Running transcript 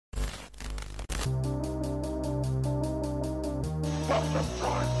the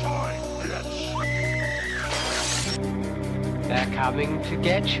prime time, bitch! They're coming to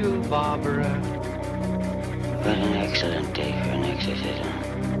get you, Barbara. What an excellent day for an exorcism.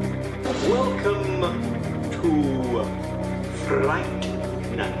 Welcome to Fright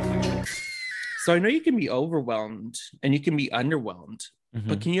Night. So I know you can be overwhelmed and you can be underwhelmed,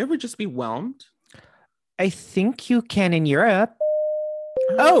 but can you ever just be whelmed? I think you can in Europe.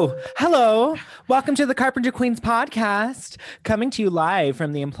 Oh, hello. Welcome to the Carpenter Queens podcast, coming to you live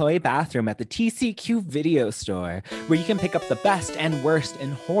from the employee bathroom at the TCQ video store, where you can pick up the best and worst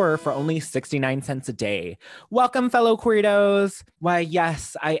in horror for only 69 cents a day. Welcome, fellow queerdos. Why,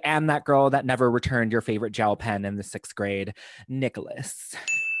 yes, I am that girl that never returned your favorite gel pen in the 6th grade, Nicholas.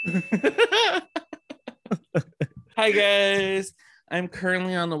 Hi, guys. I'm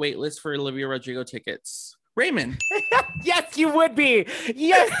currently on the wait list for Olivia Rodrigo tickets. Raymond. Yes, you would be.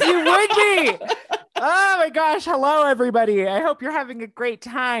 Yes, you would be. Oh my gosh. Hello, everybody. I hope you're having a great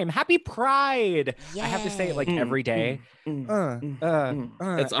time. Happy Pride. Yay. I have to say it like every day. It's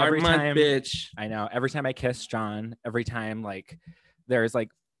our month, bitch. I know. Every time I kiss John, every time like there's like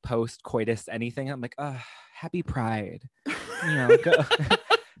post coitus anything, I'm like, happy Pride. You know, go.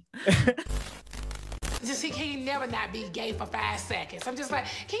 Just he can never not be gay for 5 seconds. I'm just like,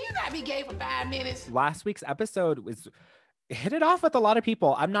 can you not be gay for 5 minutes? Last week's episode hit it off with a lot of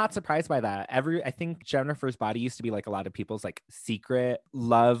people. I'm not surprised by that. I think Jennifer's Body used to be like a lot of people's like secret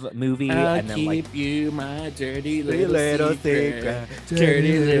love movie. And then like you my dirty little secret.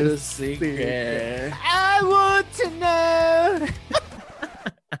 Dirty little secret. I want to know.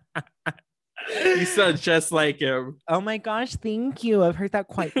 You sound just like him. Oh my gosh, thank you. I've heard that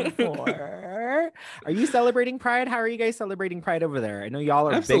quite before. Are you celebrating Pride? How are you guys celebrating Pride over there? I know y'all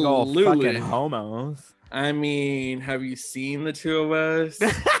are big old fucking homos. I mean, have you seen the two of us?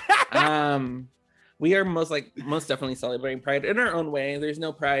 We are most definitely celebrating Pride in our own way. There's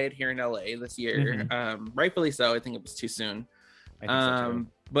no Pride here in LA this year. Rightfully so. I think it was too soon. I think so too.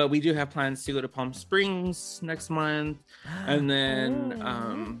 But we do have plans to go to Palm Springs next month. And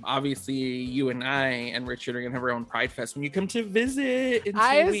then obviously you and I and Richard are going to have our own Pride Fest when you come to visit in 2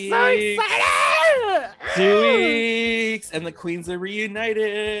 weeks. I'm so excited! 2 weeks. And the Queens are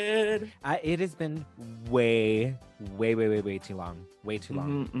reunited. It has been way too long. Way too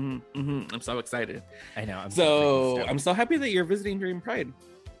long. I'm so excited. I know. I'm so happy that you're visiting during Pride.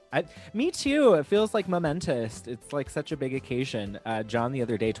 Me too. It feels like momentous. It's like such a big occasion. John the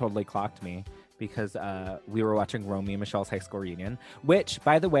other day totally clocked me because we were watching Romeo and Michelle's high school reunion, which,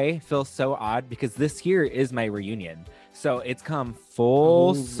 by the way, feels so odd because this year is my reunion. So it's come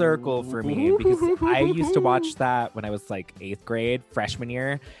full circle for me because I used to watch that when I was like 8th grade, freshman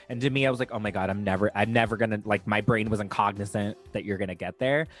year. And to me, I was like, oh my God, I'm never going to, like, my brain wasn't cognizant that you're going to get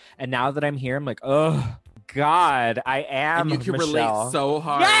there. And now that I'm here, I'm like, oh God, I am. And you can Michelle. relate so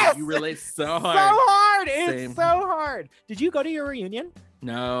hard. Yes! You relate so hard. So hard. Same. It's so hard. Did you go to your reunion?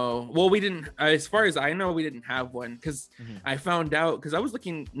 No. Well, we didn't. As far as I know, we didn't have one because I found out because I was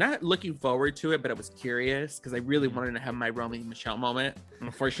not looking forward to it, but I was curious because I really wanted to have my Romeo and Michelle moment.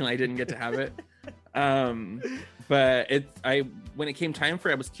 Unfortunately, I didn't get to have it. But when it came time for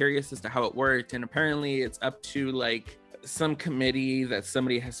it, I was curious as to how it worked, and apparently, it's up to like some committee that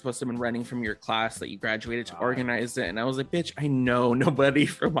somebody has supposed to have been running from your class that you graduated to organize it. And I was like, bitch, I know nobody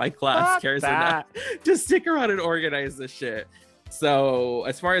from my class cares enough to stick around and organize this shit. So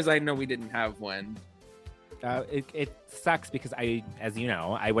as far as I know, we didn't have one. It sucks because as you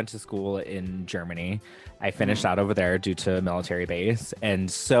know, I went to school in Germany. I finished out over there due to a military base.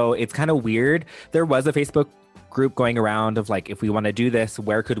 And so it's kind of weird. There was a Facebook group going around of like, if we want to do this,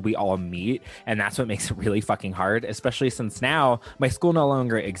 where could we all meet? And that's what makes it really fucking hard, especially since now my school no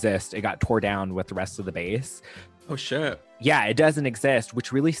longer exists. It got tore down with the rest of the base. Oh shit. Yeah, it doesn't exist,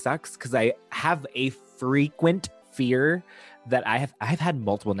 which really sucks because I have a frequent fear that I've had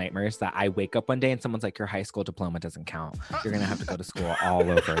multiple nightmares that I wake up one day and someone's like, your high school diploma doesn't count. You're going to have to go to school all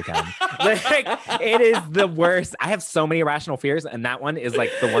over again. Like, it is the worst. I have so many irrational fears, and that one is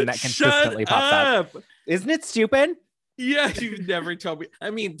like the one that consistently pops up. Isn't it stupid? Yeah, you've never told me. I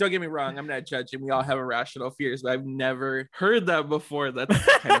mean, don't get me wrong. I'm not judging. We all have irrational fears, but I've never heard that before. That's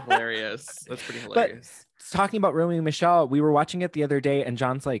kind of hilarious. That's pretty hilarious. But talking about Romeo and Michelle, we were watching it the other day, and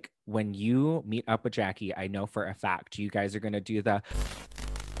John's like, when you meet up with Jackie, I know for a fact you guys are going to do the...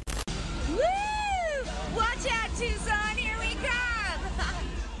 Woo! Watch out, Tucson. Here we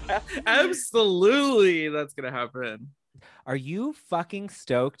come. Absolutely. That's going to happen. Are you fucking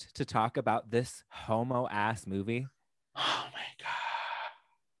stoked to talk about this homo-ass movie? Oh my God.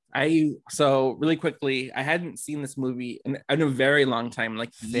 So really quickly, I hadn't seen this movie in a very long time,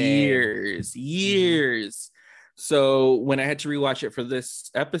 like years. So when I had to rewatch it for this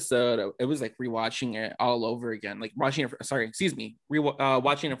episode, it was like rewatching it all over again, like watching it.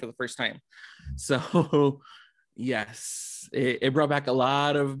 Watching it for the first time. So yes, it brought back a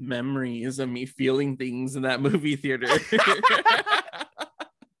lot of memories of me feeling things in that movie theater.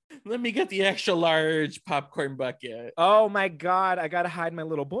 Let me get the extra large popcorn bucket. Oh my God, I gotta hide my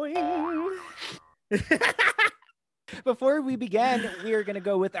little boing. Before we begin, we are gonna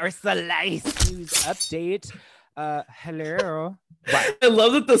go with our Slice News update. Hello. What? I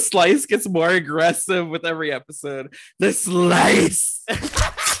love that the slice gets more aggressive with every episode. The slice.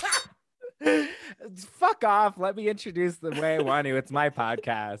 Fuck off. Let me introduce the way I want to. It's my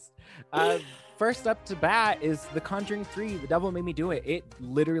podcast. First up to bat is The Conjuring 3, The Devil Made Me Do It. It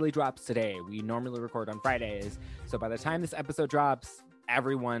literally drops today. We normally record on Fridays. So by the time this episode drops,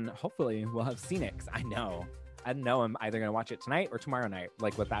 everyone hopefully will have seen it. 'Cause I know I'm either going to watch it tonight or tomorrow night,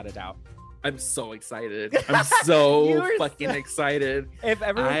 like without a doubt. I'm so excited. I'm so fucking excited. If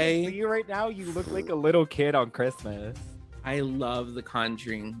everyone can see you right now, you look like a little kid on Christmas. I love The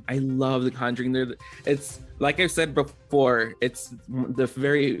Conjuring. It's like I've said before, it's the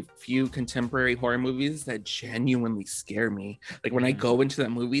very few contemporary horror movies that genuinely scare me. Like when I go into that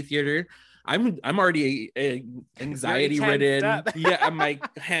movie theater, I'm already anxiety ridden. Yeah, my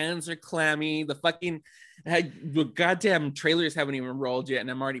hands are clammy. The goddamn trailers haven't even rolled yet, and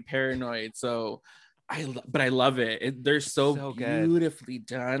I'm already paranoid. So but I love it. They're so beautifully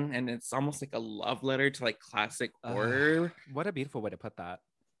done, and it's almost like a love letter to like classic horror. What a beautiful way to put that.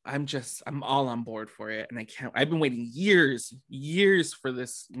 I'm all on board for it, and I've been waiting years for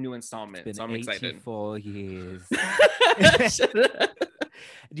this new installment, so I'm excited. Full years.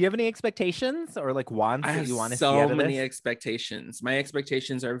 Do you have any expectations or like wants that you want to see out of this? So many expectations. My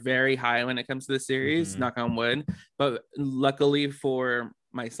expectations are very high when it comes to the series, knock on wood. But luckily for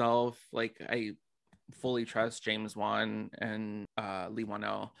myself, like I fully trust James Wan and Lee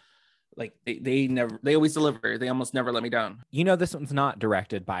Wan-el. Like they always deliver. They almost never let me down. You know, this one's not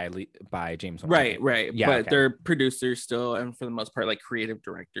directed by James Wan. Right. Yeah, but they're producers still, and for the most part, like creative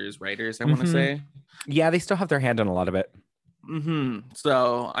directors, writers, I want to say. Yeah, they still have their hand on a lot of it.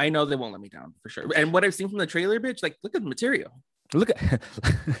 So I know they won't let me down for sure. And what I've seen from the trailer, bitch, like look at the material.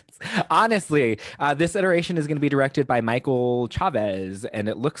 Honestly, this iteration is going to be directed by Michael Chavez, and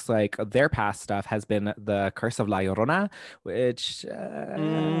it looks like their past stuff has been The Curse of La Llorona, which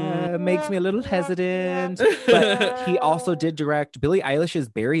makes me a little hesitant. But he also did direct Billie Eilish's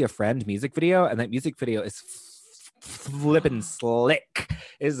 "Bury a Friend" music video, and that music video is flippin' slick.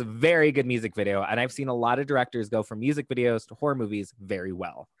 It is a very good music video, and I've seen a lot of directors go from music videos to horror movies very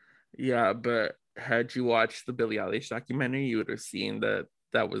well. Yeah, but had you watched the Billie Eilish documentary, you would have seen that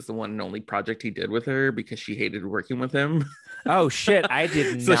was the one and only project he did with her because she hated working with him. Oh shit, I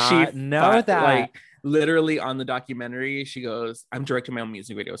did not know that. Like literally on the documentary, she goes, "I'm directing my own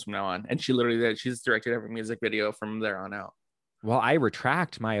music videos from now on," and she literally did. She's directed every music video from there on out. Well, I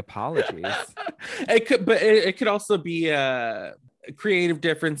retract my apologies. It could also be creative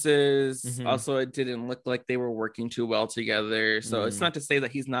differences. Also, it didn't look like they were working too well together. So it's not to say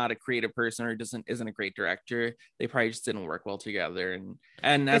that he's not a creative person or isn't a great director. They probably just didn't work well together.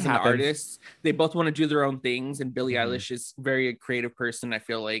 And as an artist, they both want to do their own things. And Billie Eilish is very a creative person. I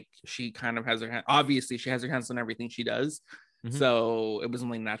feel like she kind of has her hand. Obviously, she has her hands on everything she does. So it was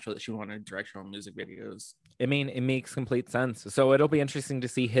only natural that she wanted to direct her own music videos. I mean, it makes complete sense. So it'll be interesting to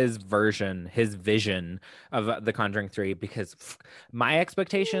see his vision of The Conjuring 3, because my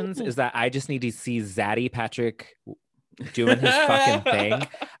expectations is that I just need to see Zaddy Patrick doing his fucking thing.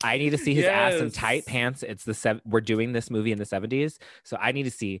 I need to see his ass in tight pants. We're doing this movie in the 70s. So I need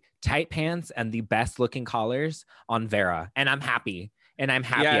to see tight pants and the best looking collars on Vera. And I'm happy.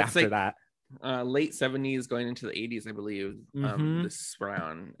 After that. Late 70s going into the 80s, I believe, this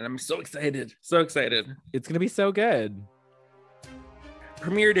round, and I'm so excited. It's gonna be so good.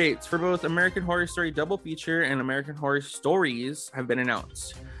 Premiere dates for both American Horror Story Double Feature and American Horror Stories have been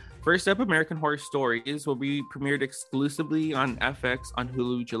announced. First up, American Horror Stories will be premiered exclusively on FX on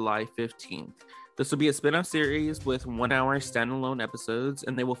Hulu July 15th. This will be a spin-off series with 1-hour standalone episodes,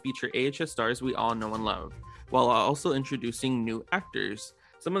 and they will feature AHS stars we all know and love, while also introducing new actors.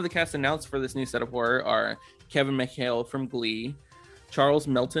 Some of the cast announced for this new set of horror are Kevin McHale from Glee, Charles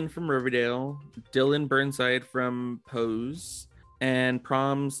Melton from Riverdale, Dylan Burnside from Pose, and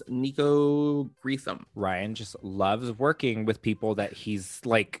Prom's Nico Greetham. Ryan just loves working with people that he's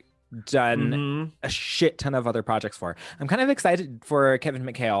like done a shit ton of other projects for. I'm kind of excited for Kevin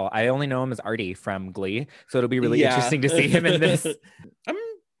McHale. I only know him as Artie from Glee, so it'll be really interesting to see him in this.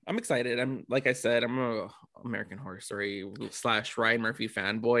 I'm excited. I'm like I said, I'm a American Horror Story / Ryan Murphy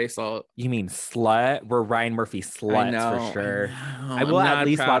fanboy. So You mean slut? We're Ryan Murphy sluts for sure. I will at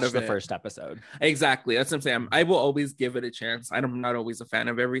least watch the first episode. Exactly. That's what I'm saying. I will always give it a chance. I'm not always a fan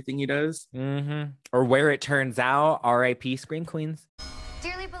of everything he does. Or where it turns out. R.I.P. Scream Queens.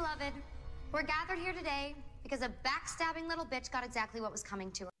 Dearly beloved, we're gathered here today because a backstabbing little bitch got exactly what was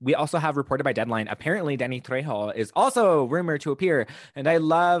coming to her. We also have reported by Deadline. Apparently, Danny Trejo is also rumored to appear. And I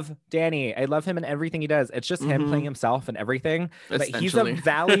love Danny. I love him in everything he does. It's just him playing himself and everything. But he's a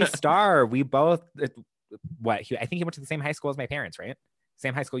Valley star. We both, I think he went to the same high school as my parents, right?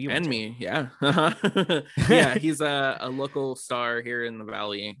 Same high school you went and to. Me, yeah. Yeah, he's a local star here in the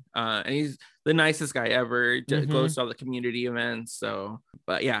Valley. And he's the nicest guy ever. Goes to all the community events. So,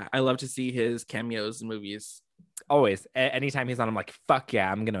 but yeah, I love to see his cameos in movies. Always. Anytime he's on, I'm like, fuck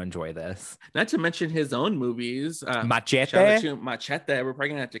yeah, I'm going to enjoy this. Not to mention his own movies. Machete. Shout out to Machete. We're probably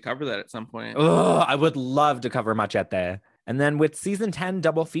going to have to cover that at some point. Oh, I would love to cover Machete. And then with season 10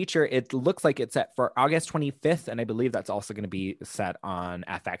 double feature, it looks like it's set for August 25th. And I believe that's also going to be set on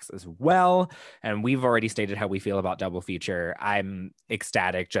FX as well. And we've already stated how we feel about double feature. I'm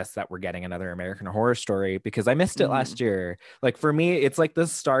ecstatic just that we're getting another American Horror Story because I missed it last year. Like for me, it's like the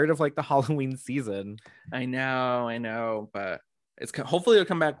start of like the Halloween season. I know. But it's hopefully it'll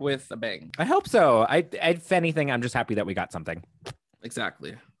come back with a bang. I hope so. If anything, I'm just happy that we got something.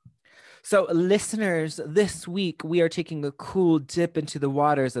 Exactly. So, listeners, this week we are taking a cool dip into the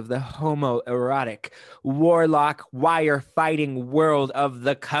waters of the homoerotic, warlock, wire-fighting world of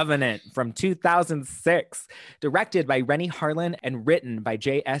The Covenant from 2006, directed by Rennie Harlan and written by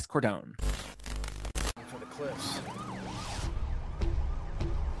J.S. Cordone. For the cliffs.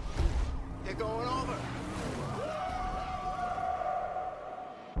 You're going over.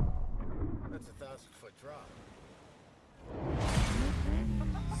 That's a 1,000-foot drop.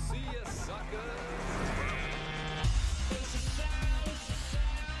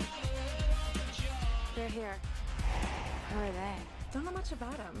 They're here. Who are they? Don't know much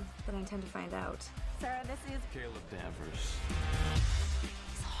about them, but I intend to find out. Sarah, this is Caleb Danvers.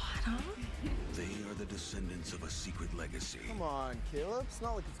 He's hot, huh? They are the descendants of a secret legacy. Come on, Caleb. It's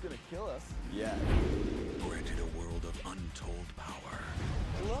not like it's gonna kill us. Yeah. Granted a world of untold power.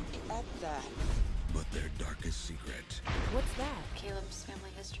 Look at that. But their darkest secret What's that? Caleb's family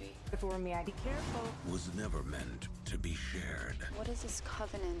history. If it were me, I'd be careful. was never meant to be shared. What is this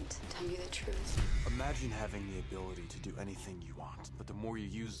covenant? Tell me the truth. Imagine having the ability to do anything you want, but the more you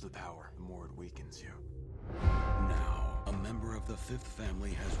use the power, the more it weakens you. Now, a member of the fifth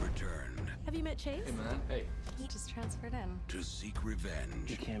family has returned Have you met Chase? Hey, man. Hey. He just transferred in. to seek revenge.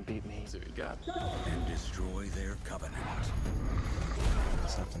 You can't beat me. See what you got. And destroy their covenant.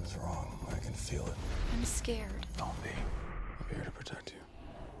 Something's wrong. I can feel it. I'm scared. Don't be. I'm here to protect you.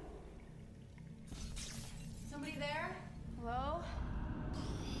 Somebody there? Hello?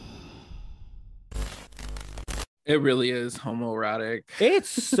 It really is homoerotic. It's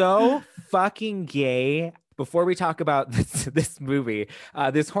so fucking gay. Before we talk about this movie,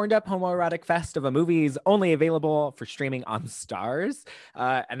 this horned up homoerotic fest of a movie is only available for streaming on Stars.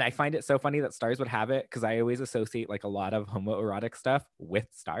 And I find it so funny that Stars would have it because I always associate like a lot of homoerotic stuff with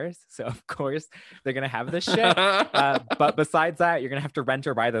Stars. So of course they're going to have this shit. But besides that, you're going to have to rent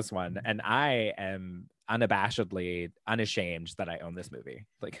or buy this one. And I am unabashedly unashamed that I own this movie.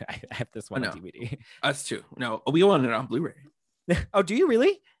 Like I have this one on DVD. Us too. No, we own it on Blu-ray. Oh, do you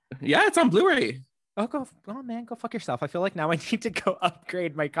really? Yeah, it's on Blu-ray. Oh man, go fuck yourself. I feel like now I need to go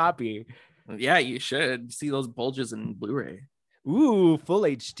upgrade my copy. Yeah, you should see those bulges in Blu-ray. Ooh, full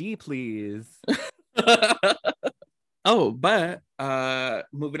HD, please. Oh, but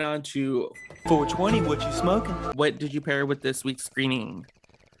moving on to 420, what you smoking? What did you pair with this week's screening?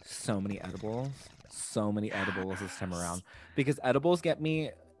 So many edibles this time around, because edibles get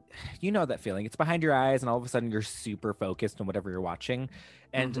me, you know that feeling. It's behind your eyes and all of a sudden you're super focused on whatever you're watching.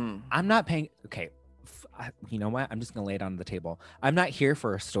 And I'm not paying. Okay. You know what? I'm just going to lay it on the table. I'm not here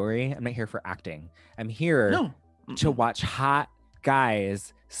for a story. I'm not here for acting. I'm here to watch hot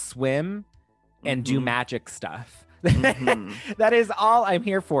guys swim and do magic stuff. That is all I'm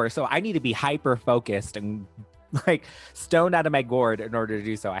here for. So I need to be hyper focused and like stoned out of my gourd in order to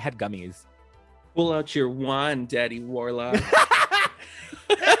do so. I had gummies. Pull out your wand, Daddy Warlock.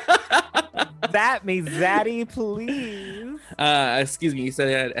 That me, Zaddy, please. Excuse me, you said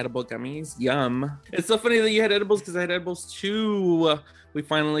I had edible gummies. Yum. It's so funny that you had edibles because I had edibles too. We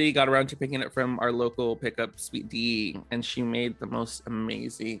finally got around to picking it from our local pickup, Sweet D, and she made the most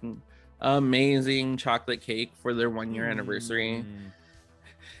amazing chocolate cake for their 1-year anniversary.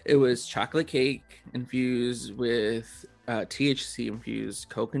 It was chocolate cake infused with THC infused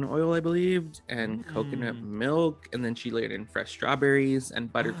coconut oil, I believe, and coconut milk, and then she layered in fresh strawberries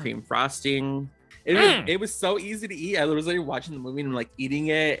and buttercream frosting. It was so easy to eat. I was literally watching the movie and like eating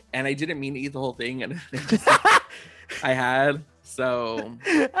it, and I didn't mean to eat the whole thing, and I had. So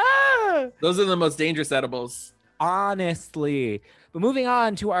those are the most dangerous edibles, honestly. But moving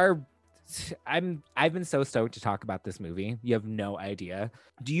on to our, I've been so stoked to talk about this movie. You have no idea.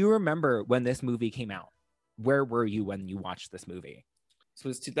 Do you remember when this movie came out? Where were you when you watched this movie? This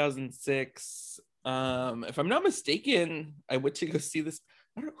was 2006. If I'm not mistaken, I went to go see this.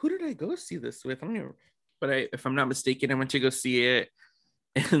 Who did I go see this with? I don't know. But if I'm not mistaken, I went to go see it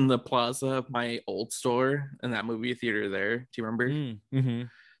in the plaza of my old store in that movie theater there. Do you remember? Mm-hmm.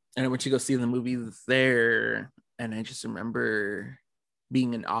 And I went to go see the movie there. And I just remember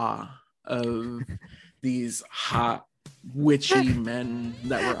being in awe of these hot, witchy men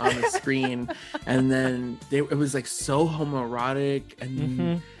that were on the screen. And then it was like so homoerotic.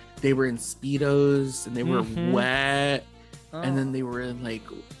 And they were in Speedos and they were wet. And then they were like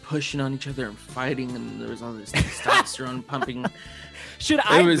pushing on each other and fighting, and there was all this testosterone pumping. Should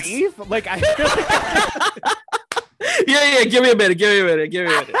I leave? Like I yeah, give me a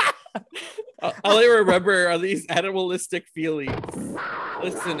minute. All I remember are these animalistic feelings.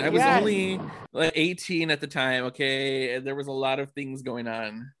 Listen, I was only like 18 at the time, okay? And there was a lot of things going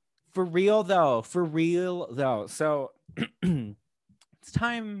on. For real though. So it's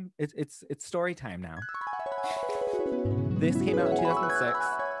time. It's story time now. This came out in 2006.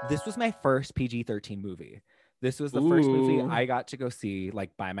 This was my first PG-13 movie. This was the first movie I got to go see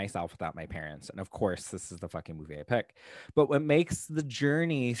like by myself without my parents. And of course, this is the fucking movie I pick. But what makes the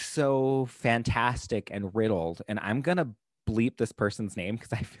journey so fantastic and riddled, and I'm going to bleep this person's name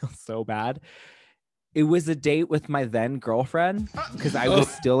because I feel so bad. It was a date with my then girlfriend because I was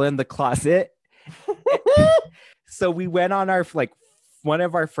still in the closet. So we went on our like one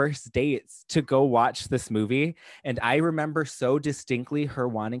of our first dates to go watch this movie. And I remember so distinctly her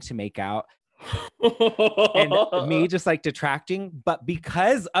wanting to make out and me just like detracting. But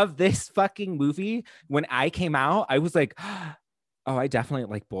because of this fucking movie, when I came out, I was like, oh, I definitely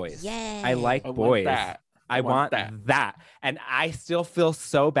like boys. Yeah. I like boys. I want that. And I still feel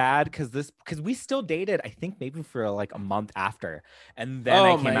so bad because we still dated, I think maybe for like a month after. And then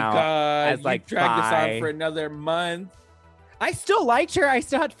I came out as like, dragged us on for another month. I still liked her. I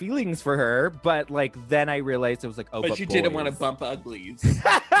still had feelings for her, but like then I realized it was like, oh, but you boys. didn't want to bump uglies.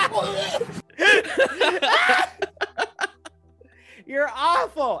 You're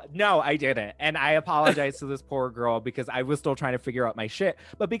awful. No, I didn't. And I apologize to this poor girl because I was still trying to figure out my shit.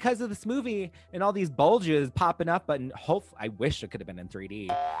 But because of this movie and all these bulges popping up, and I wish it could have been in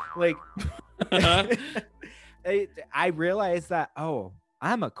 3D. Like, I realized that, oh,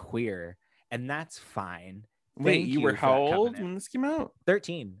 I'm a queer and that's fine. Wait, you were how old when this came out?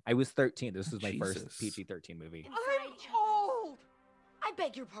 13. I was 13. This was my first PG-13 movie. I'm old. I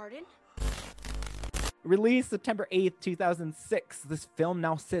beg your pardon. Released September 8th, 2006. This film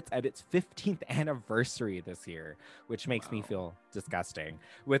now sits at its 15th anniversary this year, which makes me feel disgusting.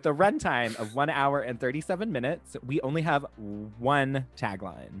 With a runtime of 1 hour and 37 minutes, we only have one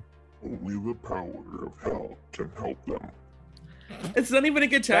tagline. Only the power of hell can help them. It's not even a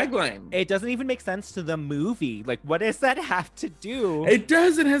good tagline. It doesn't even make sense to the movie. Like, what does that have to do? It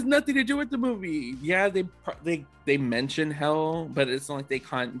does. It has nothing to do with the movie. Yeah, they mention hell, but it's not like they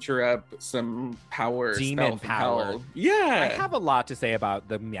conjure up some power, demon power. Hell. Yeah, I have a lot to say about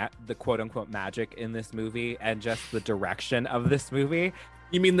the quote unquote magic in this movie and just the direction of this movie.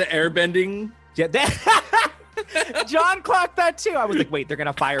 You mean the airbending? Yeah, John clocked that too. I was like, wait, they're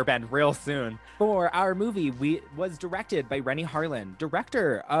gonna firebend real soon. For our movie, was directed by Rennie Harlin,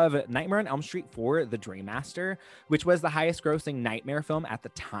 director of Nightmare on Elm Street 4: The Dream Master, which was the highest grossing Nightmare film at the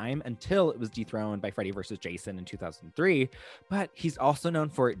time until it was dethroned by Freddy vs. Jason in 2003. But he's also known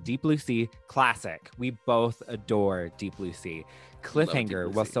for Deep Blue Sea, classic. We both adore Deep Blue Sea.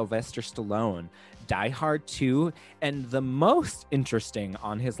 Cliffhanger with Sylvester Stallone, Die Hard 2, and the most interesting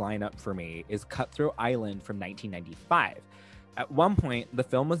on his lineup for me is Cutthroat Island from 1995. At one point, the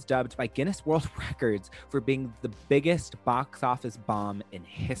film was dubbed by Guinness World Records for being the biggest box office bomb in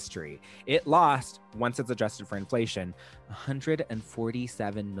history. It lost, once it's adjusted for inflation,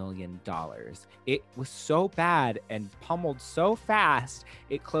 $147 million. It was so bad and pummeled so fast,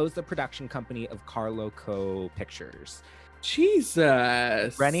 it closed the production company of Carlo Co. Pictures.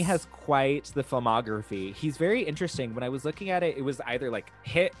 Jesus. Rennie has quite the filmography. He's very interesting. When I was looking at it, it was either like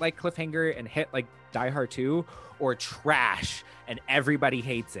hit like Cliffhanger and hit like Die Hard 2 or trash and everybody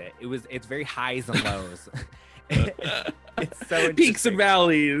hates it. It's very highs and lows. It's so Peaks and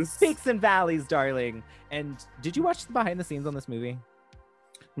valleys. Peaks and valleys, darling. And did you watch the behind the scenes on this movie?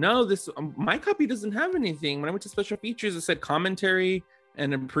 No, this my copy doesn't have anything. When I went to special features, it said commentary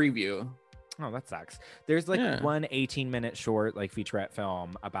and a preview. Oh, that sucks. There's like one 18-minute short like featurette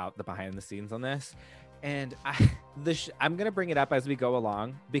film about the behind the scenes on this. And I'm going to bring it up as we go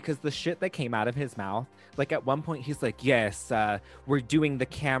along because the shit that came out of his mouth, like at one point he's like, yes, we're doing the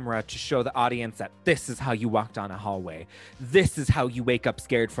camera to show the audience that this is how you walk down a hallway. This is how you wake up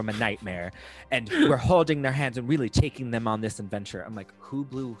scared from a nightmare. And we're holding their hands and really taking them on this adventure. I'm like, who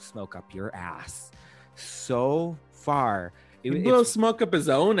blew smoke up your ass? So far. He blew smoke up his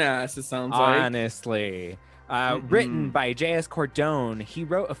own ass, it sounds like. Honestly. Written by J.S. Cordone. He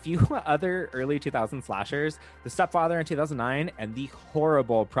wrote a few other early 2000 slashers, The Stepfather in 2009, and the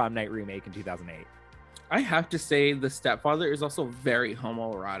horrible Prom Night remake in 2008. I have to say The Stepfather is also very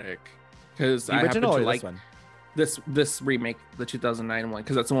homoerotic because I happen to like this remake, the 2009 one,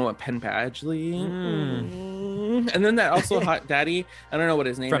 because that's the one with Penn Badgley. And then that also Hot Daddy, I don't know what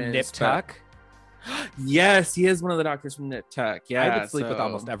his name From is. Nip Tuck. Yes, he is one of the doctors from Nip Tuck. Yeah, I would sleep with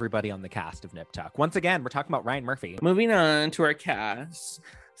almost everybody on the cast of Nip Tuck. Once again, we're talking about Ryan Murphy. Moving on to our cast.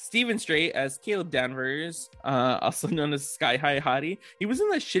 Stephen Strait as Caleb Danvers, also known as Sky High Hottie. He was in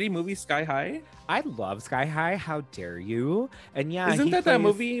that shitty movie Sky High. I love Sky High. How dare you? And yeah, isn't that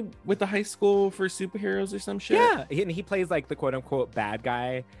movie with the high school for superheroes or some shit? Yeah, and he plays like the quote unquote bad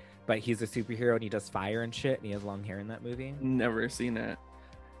guy, but he's a superhero and he does fire and shit. And he has long hair in that movie. Never seen it.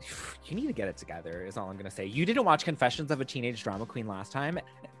 You need to get it together is all I'm gonna say. You didn't watch Confessions of a Teenage Drama Queen last time.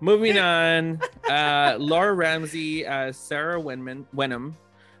 Moving on. Laura Ramsey as Sarah Wenham.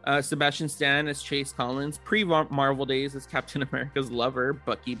 Sebastian Stan as Chase Collins. Pre-Marvel days as Captain America's lover,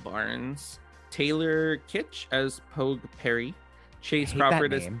 Bucky Barnes. Taylor Kitsch as Pogue Perry. Chase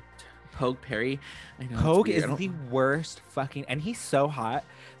Crawford as Pogue Perry. I know, Pogue is the worst fucking, and he's so hot.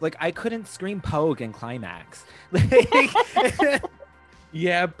 Like I couldn't scream Pogue in Climax.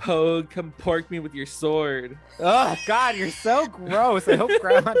 Yeah, Pogue, come pork me with your sword. Oh, God, you're so gross. I hope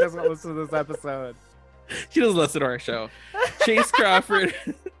Grandma doesn't listen to this episode. She doesn't listen to our show. Chase Crawford.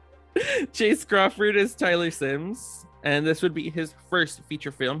 Chase Crawford is Tyler Sims. And this would be his first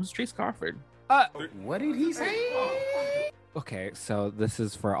feature film. Who's Chase Crawford? What did he say? Okay, so this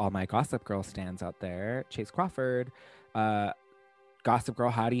is for all my Gossip Girl stands out there. Chase Crawford. Gossip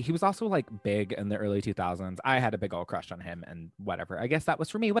Girl hottie. He was also like big in the early 2000s. I had a big old crush on him and whatever. I guess that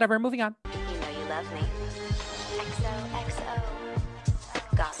was for me. Whatever. Moving on. You know you love me. XOXO.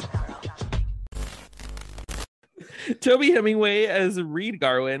 Gossip Girl. Toby Hemingway as Reed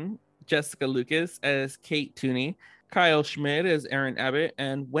Garwin. Jessica Lucas as Kate Tooney. Kyle Schmidt as Aaron Abbott.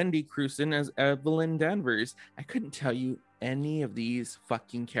 And Wendy Crewson as Evelyn Danvers. I couldn't tell you any of these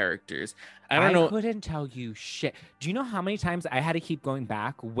fucking characters. I couldn't tell you shit. Do you know how many times I had to keep going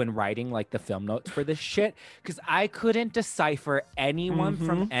back when writing like the film notes for this shit? Because I couldn't decipher anyone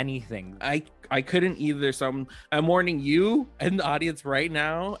from anything. I couldn't either. So I'm warning you and the audience right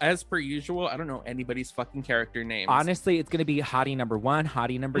now, as per usual, I don't know anybody's fucking character names. Honestly, it's gonna be hottie number 1,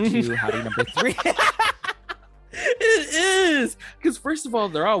 hottie number 2, hottie number 3. It is because first of all,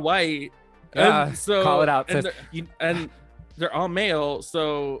 they're all white. So call it out. And they're all male,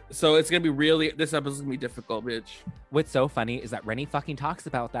 so it's gonna be really. This episode's gonna be difficult, bitch. What's so funny is that Rennie fucking talks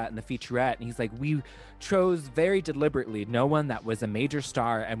about that in the featurette, and he's like, "We chose very deliberately no one that was a major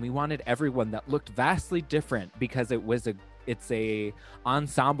star, and we wanted everyone that looked vastly different because it's a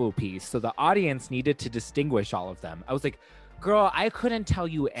ensemble piece, so the audience needed to distinguish all of them." I was like, girl, I couldn't tell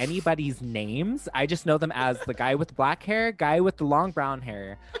you anybody's names. I just know them as the guy with black hair, guy with the long brown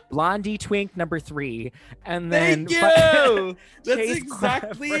hair, blondie twink number 3, and then thank you. That's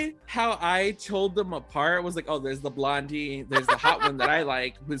exactly how I told them apart. It was like, oh, there's the blondie, there's the hot one that I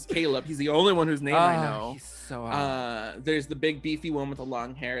like, who's Caleb. He's the only one whose name I know. He's so hot. There's the big beefy one with the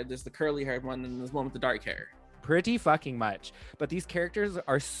long hair. There's the curly haired one, and there's one with the dark hair. Pretty fucking much. But these characters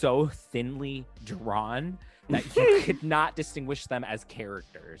are so thinly drawn that you could not distinguish them as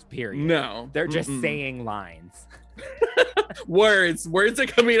characters, period. No. They're just saying lines. Words are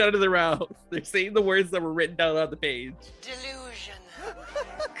coming out of their mouth. They're saying the words that were written down on the page. Delusion.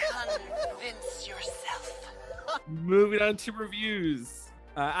 Convince yourself. Moving on to reviews.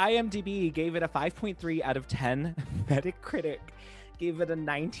 IMDb gave it a 5.3 out of 10. Metacritic gave it a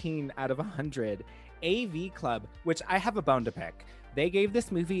 19 out of 100. AV Club, which I have a bone to pick, they gave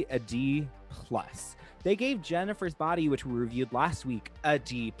this movie a D+. They gave Jennifer's Body, which we reviewed last week, a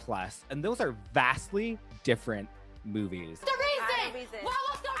D+. And those are vastly different movies. The reason! What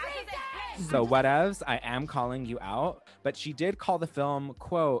was the reason? So whatevs, I am calling you out, but she did call the film,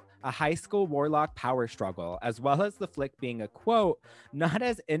 quote, a high school warlock power struggle, as well as the flick being a, quote, not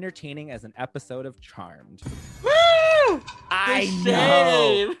as entertaining as an episode of Charmed. I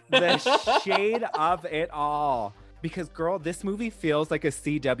know the shade of it all. Because, girl, this movie feels like a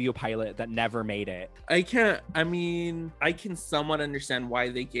CW pilot that never made it. I can somewhat understand why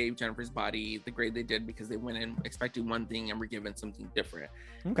they gave Jennifer's Body the grade they did, because they went in expecting one thing and were given something different.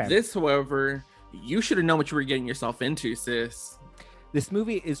 Okay. This, however, you should have known what you were getting yourself into, sis. This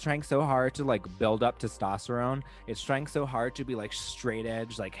movie is trying so hard to like build up testosterone. It's trying so hard to be like straight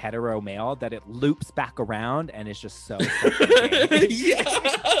edge, like hetero male, that it loops back around and it's just so yeah.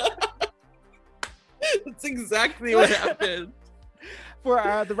 That's exactly what happened.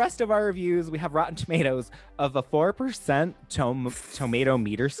 For the rest of our reviews, we have Rotten Tomatoes of a 4% tomato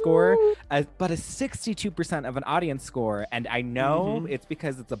meter score, but a 62% of an audience score. And I know it's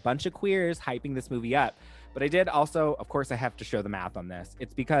because it's a bunch of queers hyping this movie up. But I did also, of course, I have to show the math on this.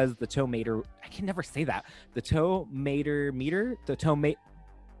 It's because the tomato, I can never say that. The tomato meter,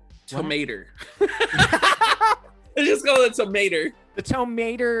 tomato. I just call it tomato. The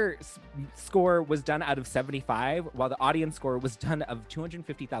tomato score was done out of 75, while the audience score was done of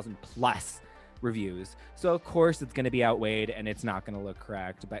 250,000 plus reviews. So of course it's going to be outweighed and it's not going to look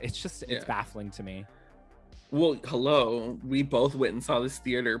correct, but it's just, it's baffling to me. Well, hello. We both went and saw this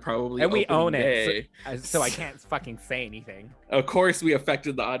theater probably. And we own day. it. So I can't fucking say anything. Of course we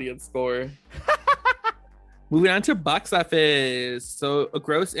affected the audience score. Moving on to box office. So a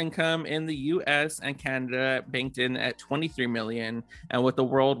gross income in the US and Canada banked in at 23 million, and with a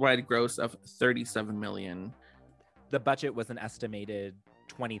worldwide gross of 37 million. The budget was an estimated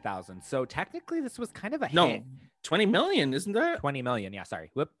 20,000. So technically this was kind of a no, hit. 20 million, isn't that? 20 million. Yeah, sorry.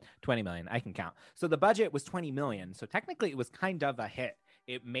 20 million. I can count. So the budget was 20 million. So technically it was kind of a hit.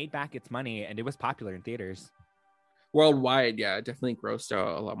 It made back its money and it was popular in theaters. Worldwide, yeah, it definitely grossed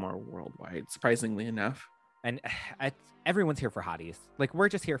out a lot more worldwide, surprisingly enough. And everyone's here for hotties. Like, we're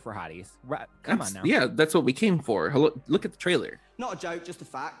just here for hotties. Come on now. Yeah, that's what we came for. Hello, look at the trailer. Not a joke, just a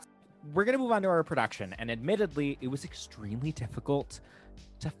fact. We're going to move on to our production. And admittedly, it was extremely difficult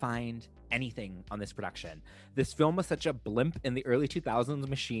to find anything on this production. This film was such a blimp in the early 2000s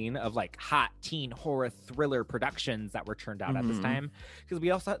machine of like hot teen horror thriller productions that were turned out at this time. Because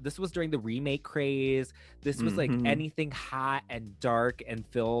we also, this was during the remake craze. This was like anything hot and dark and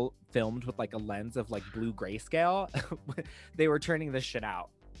filmed with like a lens of like blue grayscale. They were turning this shit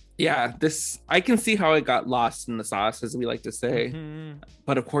out. Yeah, I can see how it got lost in the sauce, as we like to say.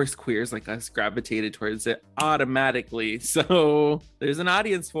 But of course, queers like us gravitated towards it automatically. So there's an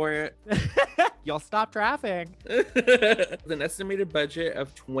audience for it. Y'all stop traffic. With an estimated budget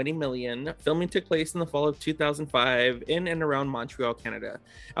of 20 million, filming took place in the fall of 2005 in and around Montreal, Canada.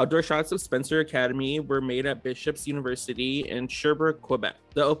 Outdoor shots of Spencer Academy were made at Bishop's University in Sherbrooke, Quebec.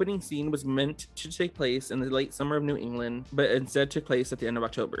 The opening scene was meant to take place in the late summer of New England, but instead took place at the end of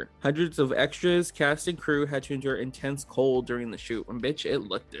October. Hundreds of extras, cast, and crew had to endure intense cold during the shoot, and bitch, it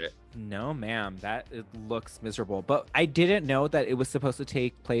looked it. No, ma'am, it looks miserable. But I didn't know that it was supposed to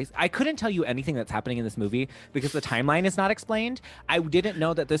take place. I couldn't tell you anything that's happening in this movie because the timeline is not explained. I didn't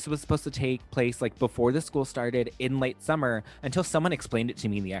know that this was supposed to take place like before the school started in late summer until someone explained it to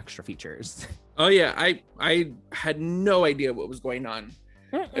me in the extra features. Oh yeah, I had no idea what was going on.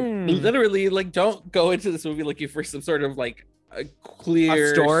 Literally, like, don't go into this movie looking for some sort of like a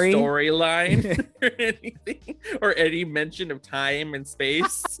clear storyline or anything, or any mention of time and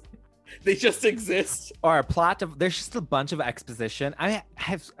space. They just exist. Or a plot of, there's just a bunch of exposition. I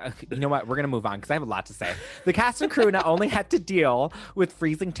have, you know what? We're going to move on because I have a lot to say. The cast and crew not only had to deal with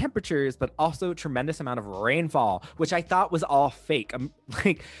freezing temperatures, but also a tremendous amount of rainfall, which I thought was all fake.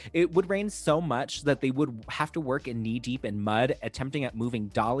 Like, it would rain so much that they would have to work in knee deep in mud, attempting at moving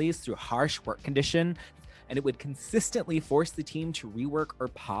dollies through harsh work condition. And it would consistently force the team to rework or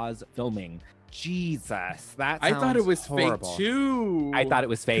pause filming. Jesus, that sounds I thought it was horrible. fake too. I thought it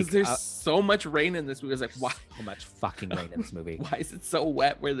was fake. Because there's so much rain in this movie. I was like, why? So much fucking rain in this movie. Why is it so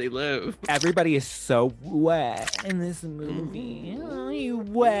wet where they live? Everybody is so wet in this movie. Oh, you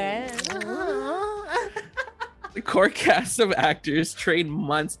wet. The core cast of actors trained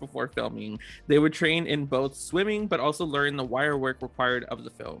months before filming. They would train in both swimming, but also learn the wire work required of the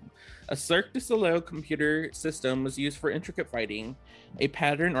film. A Cirque du Soleil computer system was used for intricate fighting. A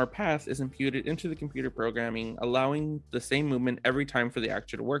pattern or path is imputed into the computer programming, allowing the same movement every time for the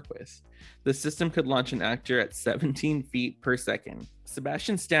actor to work with. The system could launch an actor at 17 feet per second.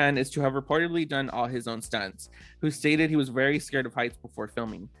 Sebastian Stan is to have reportedly done all his own stunts, who stated he was very scared of heights before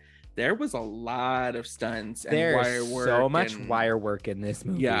filming. there was a lot of stunts and There's wire work. so much and, wire work in this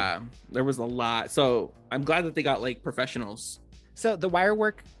movie. Yeah, there was a lot. So I'm glad that they got like professionals. So the wire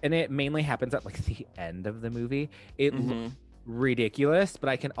work, and it mainly happens at like the end of the movie. It looks ridiculous, but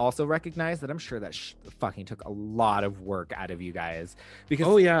I can also recognize that I'm sure that fucking took a lot of work out of you guys,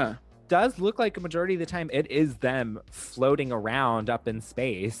 because it does look like a majority of the time it is them floating around up in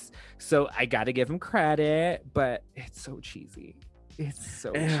space. So I got to give them credit, but it's so cheesy. It's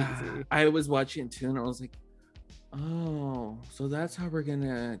so cheesy. I was watching too, and I was like, oh, so that's how we're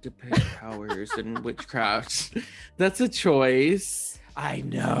gonna depict powers and witchcraft. That's a choice. I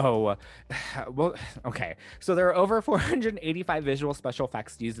know. Well, okay. So there are over 485 visual special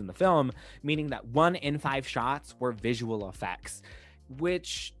effects used in the film, meaning that 1 in 5 shots were visual effects,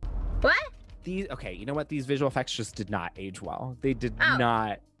 which... What? Okay, you know what? These visual effects just did not age well. They did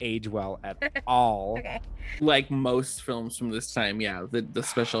not age well at all. Okay. Like most films from this time, the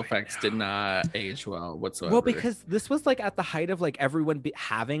special effects did not age well whatsoever. Well, because this was like at the height of like everyone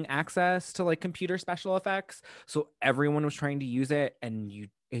having access to like computer special effects, so everyone was trying to use it, and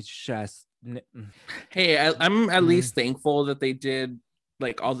it's just. Hey, I'm at least thankful that they did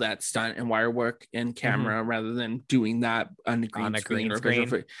like all that stunt and wire work in camera rather than doing that on a green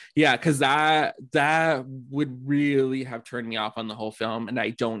screen. Yeah, because that would really have turned me off on the whole film, and I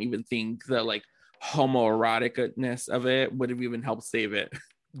don't even think the like homoeroticness of it would have even helped save it.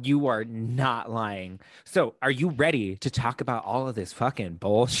 You are not lying. So are you ready to talk about all of this fucking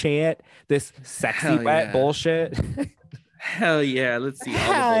bullshit? This sexy wet bullshit? Hell yeah. Let's see all the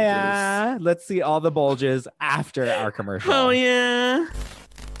bulges. Yeah. Let's see all the bulges after our commercial. Oh yeah.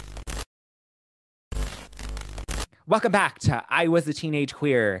 Welcome back to I Was a Teenage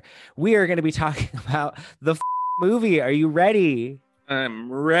Queer. We are going to be talking about the movie. Are you ready?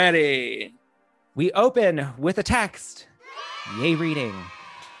 I'm ready. We open with a text. Yay reading.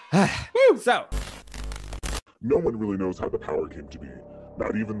 So. No one really knows how the power came to be.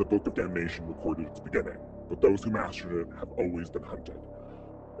 Not even the Book of Damnation recorded its beginning. But those who mastered it have always been hunted.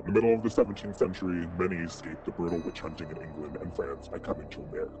 In the middle of the 17th century, many escaped the brutal witch hunting in England and France by coming to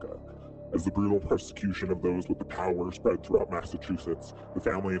America. As the brutal persecution of those with the power spread throughout Massachusetts, the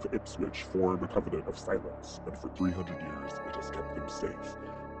family of Ipswich formed a covenant of silence, and for 300 years it has kept them safe.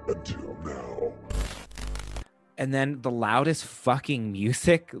 Until now. And then the loudest fucking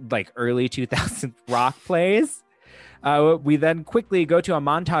music, like early 2000s rock plays. We then quickly go to a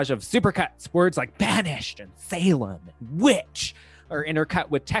montage of supercuts. Words like banished and Salem and witch are intercut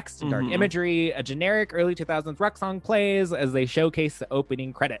with text and dark imagery. A generic early 2000s rock song plays as they showcase the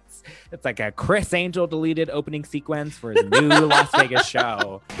opening credits. It's like a Chris Angel deleted opening sequence for his new Las Vegas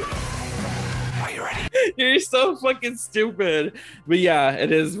show. Are you ready? You're so fucking stupid. But yeah,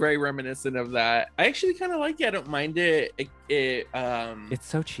 it is very reminiscent of that. I actually kind of like it. I don't mind it. It's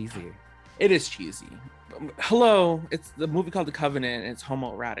so cheesy. It is cheesy. Hello, it's the movie called The Covenant, and it's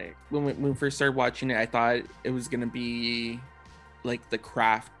homoerotic. When we first started watching it, I thought it was gonna be like The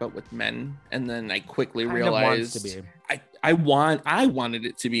Craft but with men, and then I quickly realized I wanted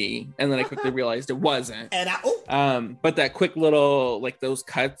it to be, and then I quickly realized it wasn't. But that quick little like those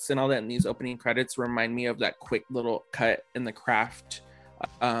cuts and all that in these opening credits remind me of that quick little cut in The Craft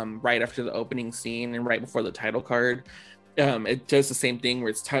right after the opening scene and right before the title card. It does the same thing where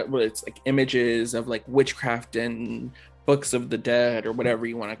it's like images of like witchcraft and books of the dead or whatever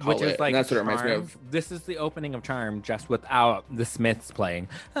you want to call it. Like, and that's what it reminds me of. This is the opening of Charmed, just without the Smiths playing.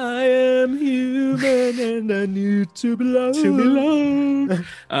 I am human and I need to belong.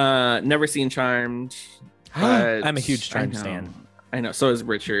 Never seen Charmed. But I'm a huge Charmed fan. I know, so is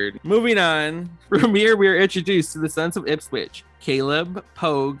Richard. Moving on. From here, we are introduced to the sons of Ipswich. Caleb,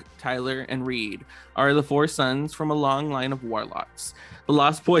 Pogue, Tyler, and Reed are the 4 sons from a long line of warlocks. The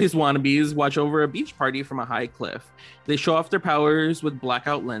Lost Boys wannabes watch over a beach party from a high cliff. They show off their powers with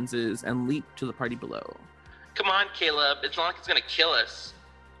blackout lenses and leap to the party below. Come on, Caleb. It's not like it's gonna kill us.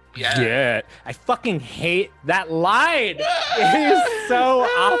 Yeah. I fucking hate that line. It is so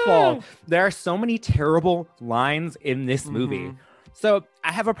awful. There are so many terrible lines in this movie. So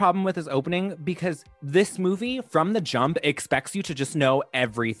I have a problem with this opening because this movie from the jump expects you to just know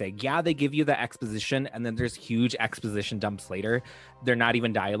everything. Yeah, they give you the exposition and then there's huge exposition dumps later. They're not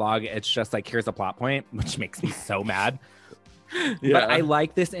even dialogue. It's just like, here's a plot point, which makes me so mad. Yeah. But I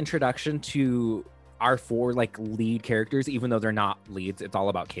like this introduction to our 4 like lead characters, even though they're not leads. It's all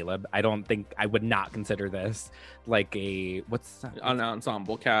about Caleb. I would not consider this like an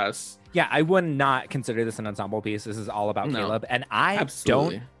ensemble cast. Yeah, I would not consider this an ensemble piece. This is all about Caleb, and I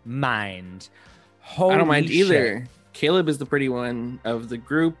don't mind. I don't mind either. Caleb is the pretty one of the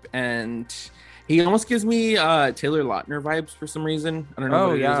group, and He almost gives me Taylor Lautner vibes for some reason. I don't know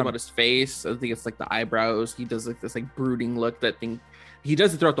what it is about his face. I think it's like the eyebrows. He does like this like brooding look that thing. He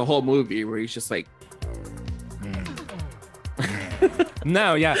does it throughout the whole movie where he's just like.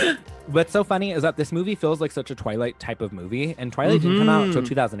 No, yeah. What's so funny is that this movie feels like such a Twilight type of movie, and Twilight didn't come out until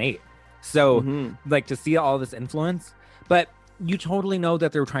 2008. So, like, to see all this influence, but you totally know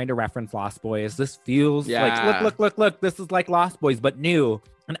that they're trying to reference Lost Boys. This feels like, look, this is like Lost Boys, but new.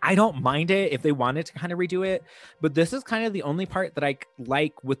 And I don't mind it if they wanted to kind of redo it, but this is kind of the only part that I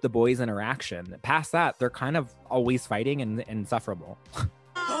like with the boys' interaction. Past that, they're kind of always fighting and insufferable.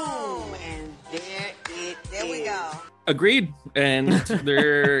 Boom, and there we go. Agreed. And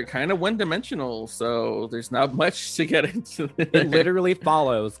they're kind of one-dimensional, so there's not much to get into there. It literally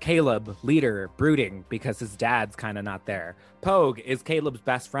follows Caleb, leader, brooding because his dad's kind of not there. Pogue is Caleb's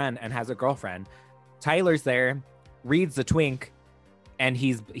best friend and has a girlfriend. Tyler's there, Reed's a twink, and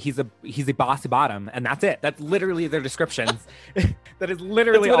he's a bossy bottom, and that's it. That's literally their descriptions. That is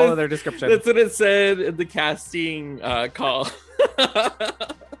literally all of their descriptions. That's what it said in the casting call.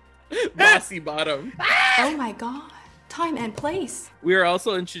 Bossy bottom. Oh my god. Time and place. We are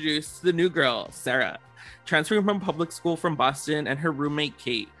also introduced to the new girl, Sarah, transferring from public school from Boston, and her roommate,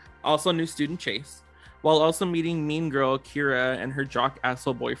 Kate, also new student Chase, while also meeting mean girl, Kira, and her jock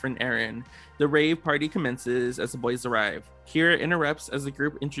asshole boyfriend, Aaron. The rave party commences as the boys arrive. Kira interrupts as the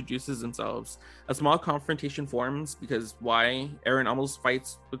group introduces themselves. A small confrontation forms because why? Aaron almost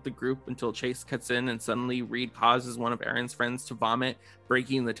fights with the group until Chase cuts in, and suddenly Reed causes one of Aaron's friends to vomit,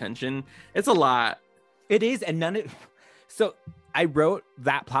 breaking the tension. It's a lot. It is, and none of... So I wrote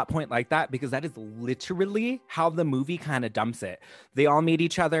that plot point like that because that is literally how the movie kind of dumps it. They all meet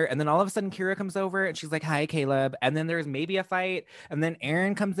each other, and then all of a sudden Kira comes over and she's like, "Hi, Caleb." And then there's maybe a fight, and then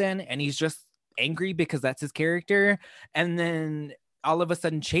Aaron comes in and he's just angry because that's his character. And then all of a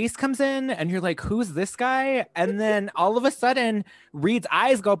sudden Chase comes in and you're like, who's this guy? And then all of a sudden Reed's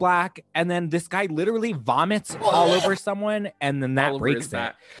eyes go black, and then this guy literally vomits all over someone, and then that breaks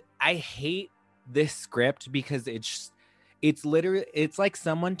it. I hate this script because it's literally, it's like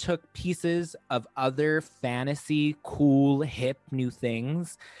someone took pieces of other fantasy, cool, hip, new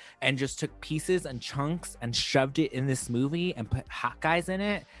things and just took pieces and chunks and shoved it in this movie and put hot guys in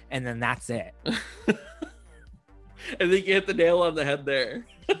it. And then that's it. I think you hit the nail on the head there.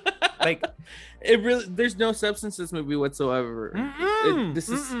 Like, it really, there's no substance to this movie whatsoever. This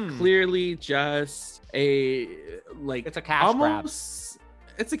is clearly just a, like, it's a cash grab.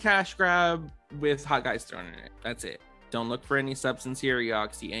 It's a cash grab with hot guys thrown in it. That's it. Don't look for any substance here,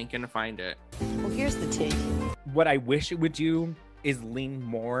 Yox. You ain't gonna find it. Well, here's the tea. What I wish it would do is lean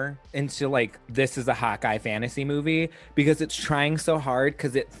more into like, this is a hot guy fantasy movie, because it's trying so hard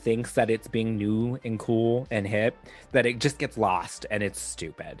because it thinks that it's being new and cool and hip that it just gets lost and it's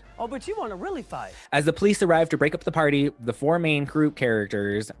stupid. Oh, but you want to really fight. As the police arrive to break up the party, the four main group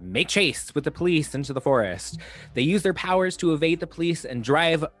characters make chase with the police into the forest. They use their powers to evade the police and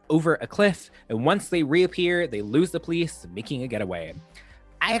drive over a cliff, and once they reappear, they lose the police, making a getaway.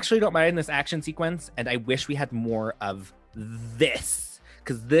 I actually don't mind this action sequence, and I wish we had more of this,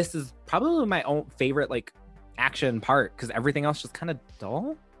 because this is probably my own favorite like action part, because everything else just kind of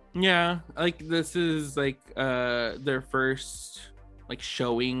dull. Yeah, like this is like their first like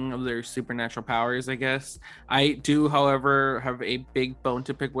showing of their supernatural powers, I guess. I do, however, have a big bone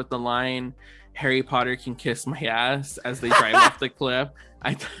to pick with the line, "Harry Potter can kiss my ass," as they drive off the cliff.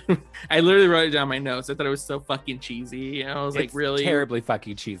 I literally wrote it down in my notes. I thought it was so fucking cheesy. I was like, really terribly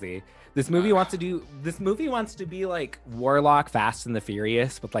fucking cheesy. This movie wants to be like Warlock Fast and the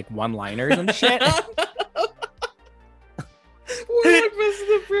Furious with like one-liners and shit. Warlock Fast and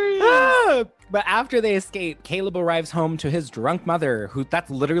the Furious. But after they escape, Caleb arrives home to his drunk mother, who that's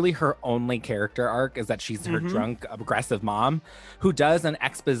literally her only character arc, is that she's her drunk, aggressive mom, who does an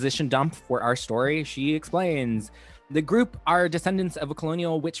exposition dump for our story. She explains, the group are descendants of a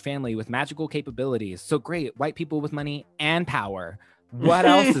colonial witch family with magical capabilities. So great, white people with money and power. What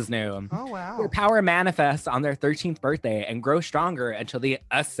else is new? Oh, wow. Their power manifests on their 13th birthday and grows stronger until they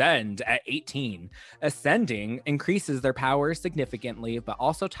ascend at 18. Ascending increases their power significantly, but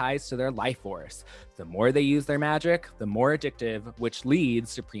also ties to their life force. The more they use their magic, the more addictive, which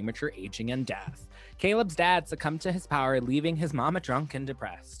leads to premature aging and death. Caleb's dad succumbed to his power, leaving his mama drunk and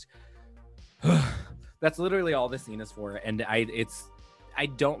depressed. That's literally all this scene is for. And I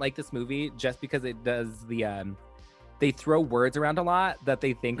don't like this movie just because it does the... They throw words around a lot that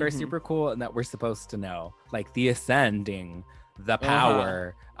they think are super cool and that we're supposed to know. Like the ascending, the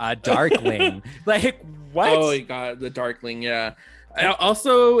power, darkling. Like, what? Oh my god, the darkling, yeah.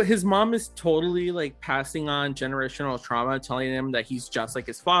 Also, his mom is totally like passing on generational trauma, telling him that he's just like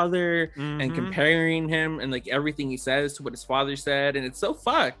his father and comparing him and like everything he says to what his father said. And it's so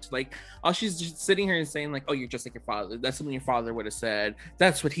fucked. Like, all she's just sitting here and saying, like, oh, you're just like your father. That's something your father would have said.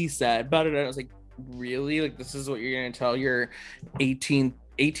 That's what he said. But I was like, really? Like, this is what you're going to tell your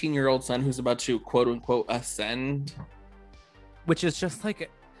 18-year-old son who's about to quote unquote ascend? Which is just like,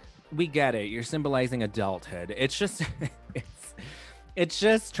 we get it. You're symbolizing adulthood. It's just, it's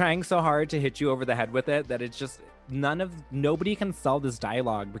just trying so hard to hit you over the head with it that it's just nobody can sell this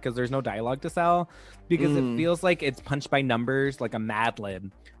dialogue because there's no dialogue to sell, because it feels like it's punched by numbers, like a Mad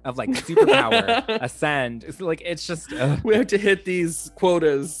Lib of like superpower, ascend. It's like, it's just we have to hit these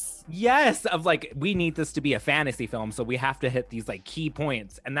quotas. Yes, of like, we need this to be a fantasy film, so we have to hit these like key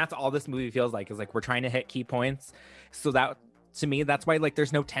points, and that's all this movie feels like, is like we're trying to hit key points. So that, to me, that's why like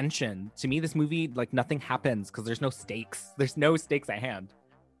there's no tension. To me, this movie, like, nothing happens because there's no stakes. There's no stakes at hand.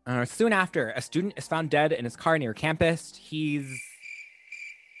 Soon after, a student is found dead in his car near campus. He's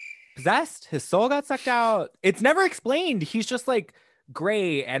possessed. His soul got sucked out. It's never explained. He's just like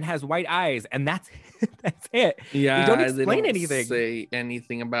gray and has white eyes, and that's it. Yeah, they don't explain anything. Say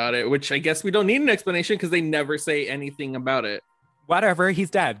anything about it, which I guess we don't need an explanation because they never say anything about it. Whatever, he's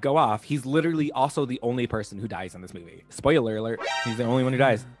dead. Go off. He's literally also the only person who dies in this movie. Spoiler alert, he's the only one who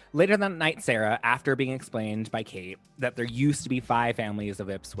dies. Later that night, Sarah, after being explained by Kate that there used to be 5 families of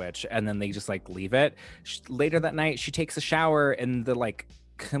Ipswich and then they just like leave it, later that night, she takes a shower in the like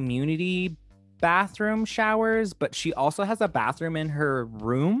community bathroom showers, but she also has a bathroom in her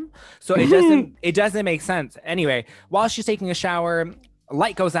room. So it doesn't make sense. Anyway, while she's taking a shower, a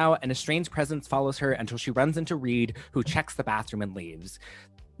light goes out and a strange presence follows her until she runs into Reed, who checks the bathroom and leaves.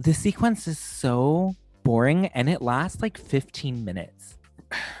 The sequence is so boring and it lasts like 15 minutes.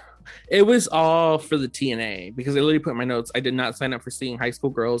 It was all for the TNA, because I literally put in my notes, I did not sign up for seeing high school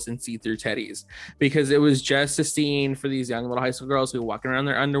girls in see-through teddies, because it was just a scene for these young little high school girls who are walking around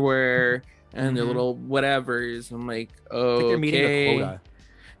their underwear and their little whatevers. I'm like, oh, like they're meeting a quota.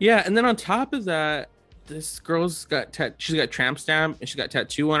 Yeah, and then on top of that, this girl's got she's got tramp stamp and she's got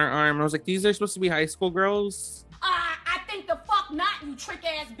tattoo on her arm. And I was like, these are supposed to be high school girls? I think the fuck not, you trick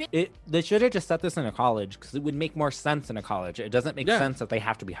ass bitch. They should have just set this in a college, because it would make more sense in a college. It doesn't make sense that they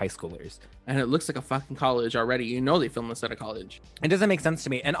have to be high schoolers. And it looks like a fucking college already. You know they filmed this at a college. It doesn't make sense to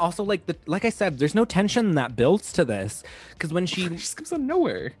me. And also, like I said, there's no tension that builds to this, because when she just comes out of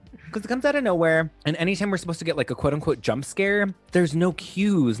nowhere. Because it comes out of nowhere, and anytime we're supposed to get like a quote-unquote jump scare, there's no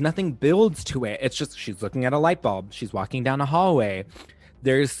cues. Nothing builds to it. It's just she's looking at a light bulb. She's walking down a hallway.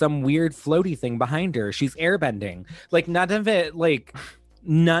 There's some weird floaty thing behind her. She's airbending. Like, none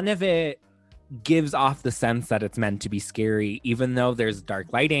of it gives off the sense that it's meant to be scary, even though there's dark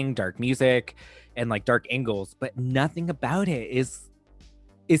lighting, dark music, and like dark angles, but nothing about it is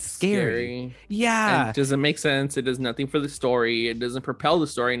scary. Yeah. And it doesn't make sense. It does nothing for the story. It doesn't propel the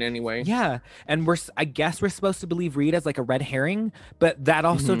story in any way. Yeah. And I guess we're supposed to believe Reed as like a red herring, but that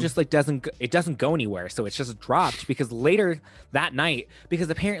also just like doesn't go anywhere. So it's just dropped, because later that night, because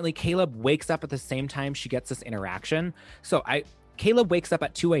apparently Caleb wakes up at the same time she gets this interaction. So Caleb wakes up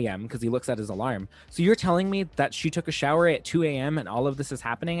at 2 a.m. because he looks at his alarm. So you're telling me that she took a shower at 2 a.m. and all of this is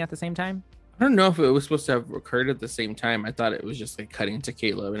happening at the same time? I don't know if it was supposed to have occurred at the same time. I thought it was just like cutting to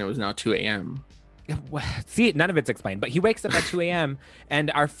Caleb and it was now 2 a.m. See, none of it's explained, but he wakes up at 2 a.m.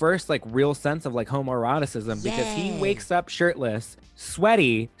 and our first like real sense of like homoeroticism, because he wakes up shirtless,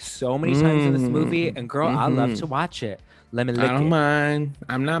 sweaty so many times in this movie. And girl, I love to watch it. Let me lick I don't mind.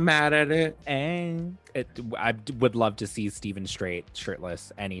 I'm not mad at it. And I would love to see Steven Strait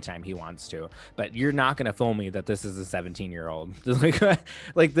shirtless anytime he wants to, but you're not going to fool me that this is a 17-year-old.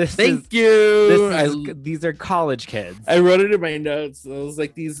 like this. Thank you. These are college kids. I wrote it in my notes. I was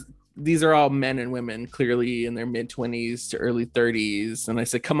like, these are all men and women, clearly in their mid-20s to early 30s. And I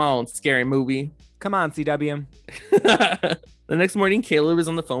said, come on, scary movie. Come on, CW. The next morning, Caleb is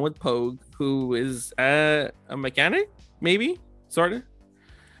on the phone with Pogue, who is a mechanic. Maybe, sort of.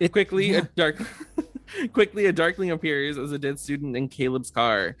 Quickly, a darkling appears as a dead student in Caleb's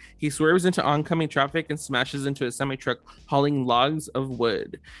car. He swerves into oncoming traffic and smashes into a semi-truck hauling logs of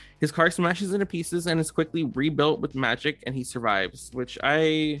wood. His car smashes into pieces and is quickly rebuilt with magic, and he survives.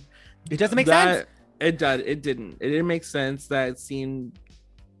 It doesn't make sense. It didn't. It didn't make sense. That scene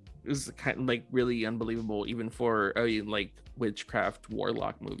was kind of like really unbelievable, even for a like witchcraft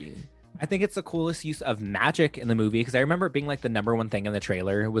warlock movie. I think it's the coolest use of magic in the movie, because I remember it being like the number one thing in the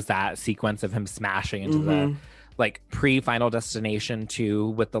trailer was that sequence of him smashing into the like pre-Final Destination 2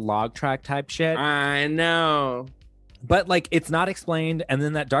 with the log track type shit. I know. But like it's not explained, and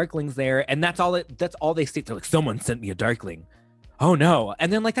then that Darkling's there, and that's all they state. They're like, someone sent me a Darkling. oh no.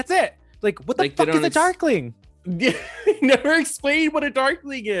 And then like, that's it. Like, what the fuck is a Darkling? Never explained what a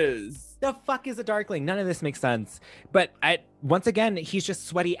Darkling is. The fuck is a Darkling? None of this makes sense. But once again, he's just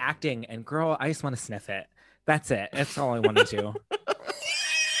sweaty acting. And girl, I just want to sniff it. That's it. That's all I want to do.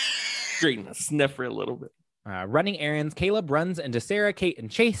 Great, sniff for a little bit. Running errands, Caleb runs into Sarah, Kate, and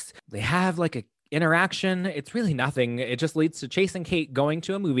Chase. They have like a interaction. It's really nothing. It just leads to Chase and Kate going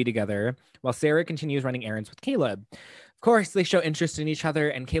to a movie together while Sarah continues running errands with Caleb. Of course, they show interest in each other,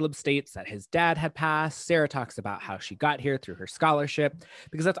 and Caleb states that his dad had passed. Sarah talks about how she got here through her scholarship,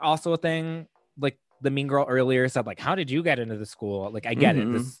 because that's also a thing. Like the mean girl earlier said, like, how did you get into the school? Like, I get it.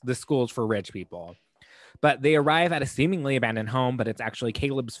 This school is for rich people. But they arrive at a seemingly abandoned home, but it's actually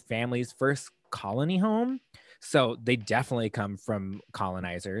Caleb's family's first colony home. So they definitely come from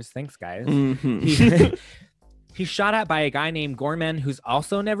colonizers. Thanks, guys. He's shot at by a guy named Gorman, who's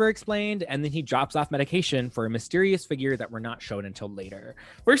also never explained, and then he drops off medication for a mysterious figure that we're not shown until later.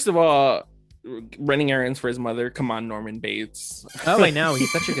 First of all, running errands for his mother. Come on, Norman Bates. Oh, I know. He's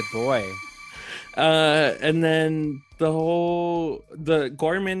such a good boy. And then the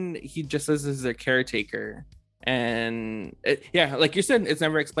Gorman, he just says this is a caretaker. And like you said, it's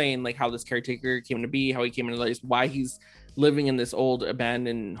never explained like how this caretaker came to be, how he came into life, why he's living in this old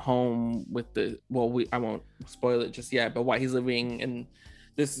abandoned home with I won't spoil it just yet, but why he's living in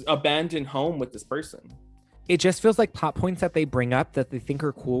this abandoned home with this person. It just feels like plot points that they bring up that they think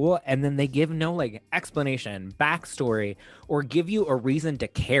are cool, and then they give no like explanation, backstory, or give you a reason to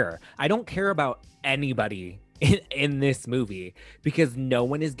care. I don't care about anybody in this movie because no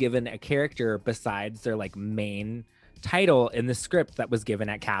one is given a character besides their like main title in the script that was given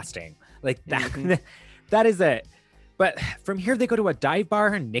at casting. Like that, that is it. But from here, they go to a dive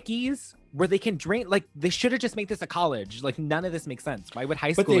bar, Nikki's, where they can drink. Like, they should have just made this a college. Like, none of this makes sense. Why would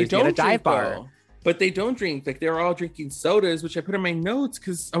high schoolers get a dive bar? But they don't drink. Like, they're all drinking sodas, which I put in my notes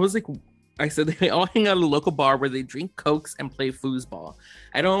because I was like, I said they all hang out at a local bar where they drink Cokes and play foosball.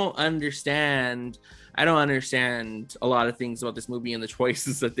 I don't understand a lot of things about this movie and the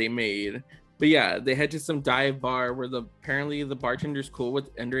choices that they made. But yeah, they head to some dive bar where apparently the bartender's cool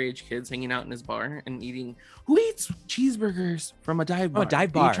with underage kids hanging out in his bar and eating. Who eats cheeseburgers from a dive bar? Oh, a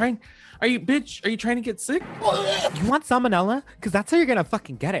dive bar. Are you trying to get sick? You want salmonella? Because that's how you're gonna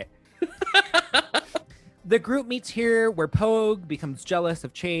fucking get it. The group meets here where Pogue becomes jealous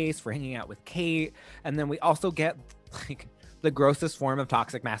of Chase for hanging out with Kate, and then we also get like the grossest form of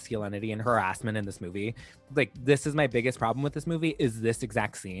toxic masculinity and harassment in this movie. Like, this is my biggest problem with this movie, is this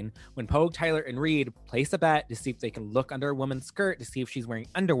exact scene when Pogue, Tyler, and Reed place a bet to see if they can look under a woman's skirt to see if she's wearing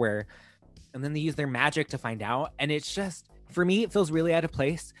underwear, and then they use their magic to find out. And it's just, for me, it feels really out of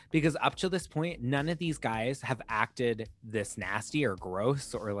place because up to this point, none of these guys have acted this nasty or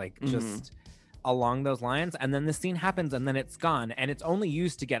gross or like just along those lines. And then this scene happens and then it's gone, and it's only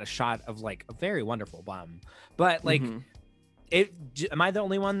used to get a shot of like a very wonderful bum. But like, am I the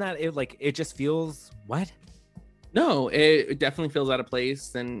only one that it just feels what? No, it definitely feels out of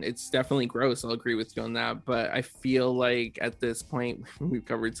place, and it's definitely gross. I'll agree with you on that. But I feel like at this point, we've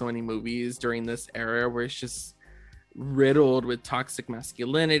covered so many movies during this era where it's just riddled with toxic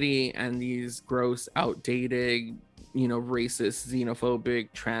masculinity and these gross, outdated, racist, xenophobic,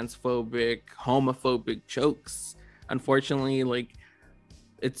 transphobic, homophobic jokes. Unfortunately, like,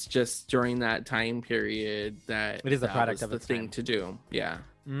 it's just during that time period that it is a product of the thing to do. Yeah.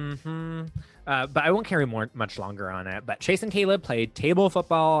 But I won't carry much longer on it. But Chase and Caleb played table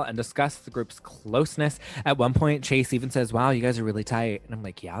football and discussed the group's closeness. At one point, Chase even says, "Wow, you guys are really tight." And I'm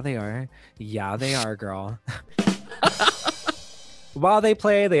like, "Yeah, they are. Yeah, they are, girl." While they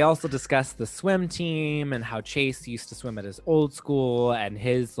play, they also discuss the swim team and how Chase used to swim at his old school and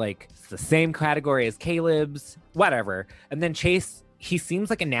his like the same category as Caleb's, whatever. And then Chase, he seems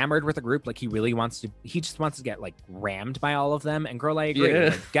like enamored with the group. Like he just wants to get like rammed by all of them. And girl, I agree. Yeah.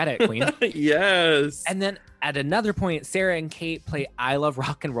 Like, get it, queen. Yes. And then at another point, Sarah and Kate play I Love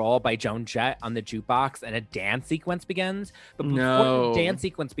Rock and Roll by Joan Jett on the jukebox, and a dance sequence begins. But before the dance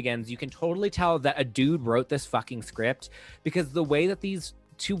sequence begins, you can totally tell that a dude wrote this fucking script, because the way that these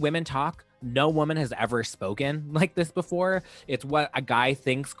two women talk, no woman has ever spoken like this before. It's what a guy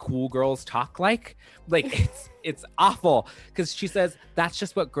thinks cool girls talk like. Like it's awful, because she says that's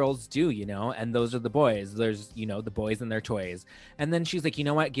just what girls do, and those are the boys. There's the boys and their toys. And then she's like, you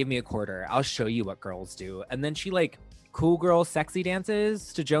know what, give me a quarter, I'll show you what girls do. And then she like cool girl sexy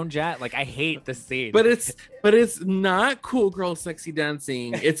dances to Joan Jett. Like, I hate this scene. But it's not cool girl sexy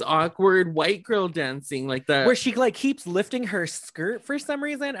dancing. It's awkward white girl dancing, like that, where she like keeps lifting her skirt for some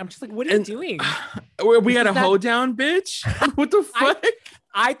reason. I'm just like, what are you doing? We had a hoedown, bitch. What the fuck?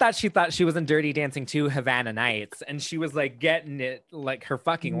 I thought she was in Dirty Dancing 2 Havana Nights, and she was like getting it like her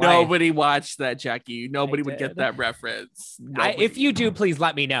fucking life. Nobody watched that, Jackie. Nobody would get that reference. If you do, please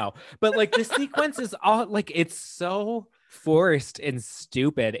let me know. But like the sequence is all like, it's so forced and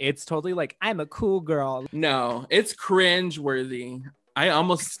stupid. It's totally like, I'm a cool girl. No, it's cringe worthy. I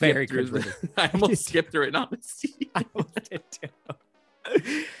almost skipped through it, honestly. I almost did too.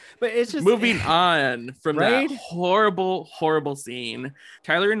 But it's just moving on from right? that horrible scene.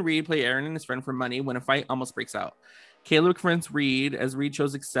 Tyler and Reed play Aaron and his friend for money when a fight almost breaks out. Caleb confronts Reed as Reed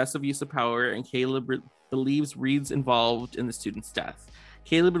shows excessive use of power, and Caleb believes Reed's involved in the student's death.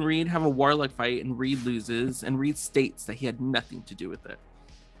 Caleb and Reed have a Warlock fight, and Reed loses, and Reed states that he had nothing to do with it.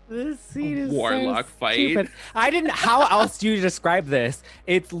 This scene is Warlock so fight. Stupid. How else do you describe this?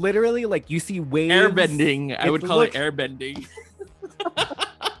 It's literally like you see waves. Airbending. I would call it airbending.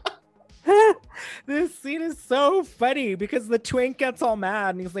 This scene is so funny because the twink gets all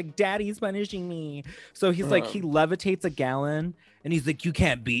mad and he's like, Daddy's punishing me. So he's like, he levitates a gallon and he's like, you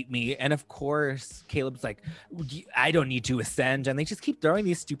can't beat me. And of course, Caleb's like, I don't need to ascend. And they just keep throwing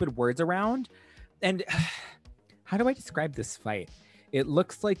these stupid words around. And how do I describe this fight? It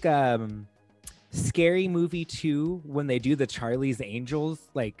looks like Scary Movie 2 when they do the Charlie's Angels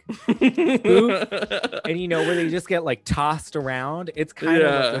like spoof, and you know where they just get like tossed around. It's kind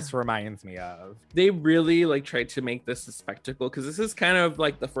of what this reminds me of. They really like tried to make this a spectacle because this is kind of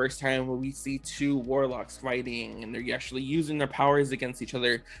like the first time where we see two warlocks fighting and they're actually using their powers against each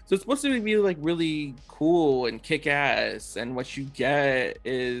other. So it's supposed to be like really cool and kick ass, and what you get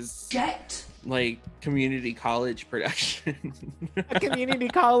is like community college production. A community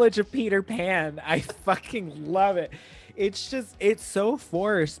college of Peter Pan. I fucking love it. It's so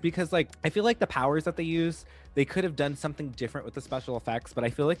forced because like I feel like the powers that they use, they could have done something different with the special effects, but I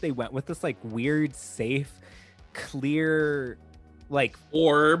feel like they went with this like weird, safe, clear, like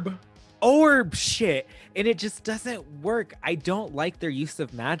orb shit, and it just doesn't work. I don't like their use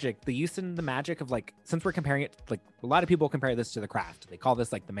of magic. The use in the magic of like, since we're comparing it, like a lot of people compare this to the craft. They call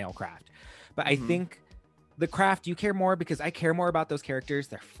this like the male craft. But I think the craft, you care more because I care more about those characters.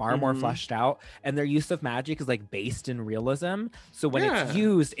 They're far more fleshed out, and their use of magic is like based in realism. So when it's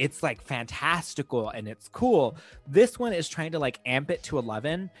used, it's like fantastical and it's cool. This one is trying to like amp it to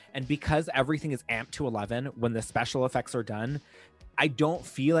 11. And because everything is amped to 11, when the special effects are done, I don't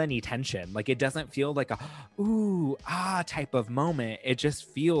feel any tension. Like it doesn't feel like a ooh, ah type of moment. It just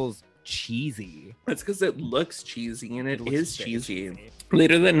feels cheesy. That's because it looks cheesy, and it is cheesy.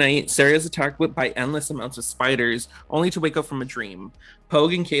 Later that night, Sarah is attacked by endless amounts of spiders, only to wake up from a dream.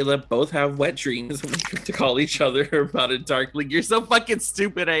 Pogue and Caleb both have wet dreams and wake up to call each other about it darkly. You're so fucking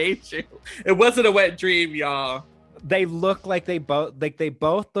stupid, I hate you. It wasn't a wet dream, y'all. They look like they both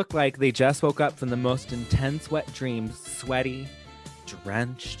look like they just woke up from the most intense wet dreams, sweaty,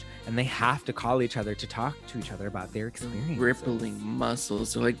 drenched, and they have to call each other to talk to each other about their experience. Rippling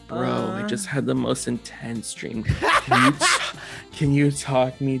muscles. They're like, bro, I just had the most intense dream. Can you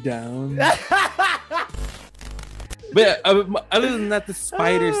talk me down? But other than that, the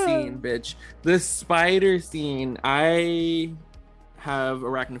spider scene, bitch. The spider scene, I have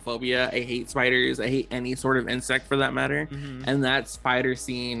arachnophobia. I hate spiders. I hate any sort of insect for that matter. And that spider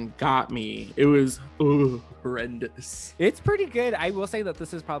scene got me. It was horrendous. It's pretty good. I will say that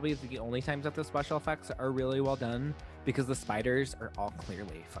this is probably the only times that the special effects are really well done, because the spiders are all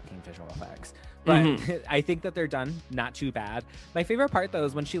clearly fucking visual effects. But I think that they're done not too bad. My favorite part though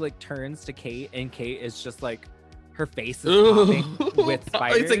is when she like turns to Kate, and Kate is just like, her face is popping with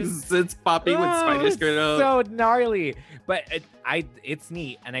spiders. It's popping with spiders. So gnarly, but it's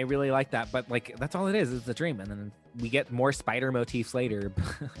neat, and I really like that. But like, that's all it is. It's a dream, and then we get more spider motifs later. But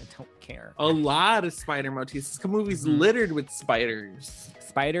I don't care. A lot of spider motifs. This movie's littered with spiders.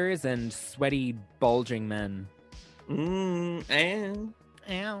 Spiders and sweaty, bulging men. And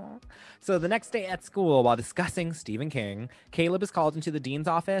ow. So the next day at school, while discussing Stephen King, Caleb is called into the dean's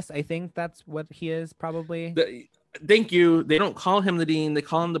office. I think that's what he is, probably. Thank you. They don't call him the dean. They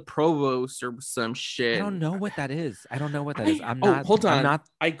call him the provost or some shit. I don't know what that is. Hold on.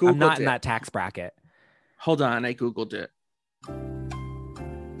 I'm not in that tax bracket. Hold on. I Googled it.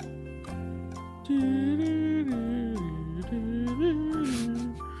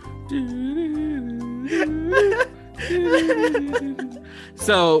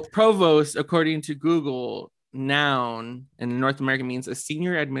 So provost, according to Google, noun in North America means a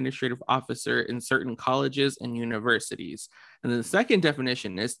senior administrative officer in certain colleges and universities. And then the second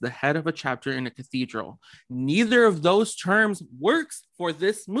definition is the head of a chapter in a cathedral. Neither of those terms works for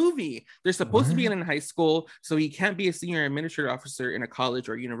this movie. They're supposed to be in high school, so he can't be a senior administrative officer in a college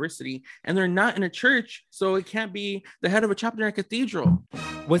or university. And they're not in a church, so it can't be the head of a chapter in a cathedral.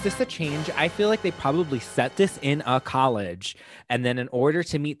 Was this a change? I feel like they probably set this in a college, and then in order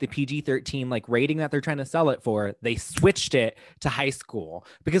to meet the PG-13 like rating that they're trying to sell it for, they switched it to high school,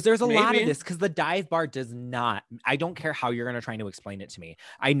 because there's a lot of this, because the dive bar does not, I don't care how you're going to try to explain it to me.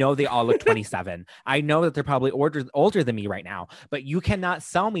 I know they all look 27. I know that they're probably older than me right now, but you cannot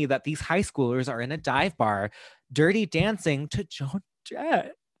sell me that these high schoolers are in a dive bar dirty dancing to Joan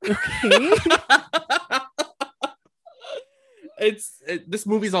Jett. Okay. This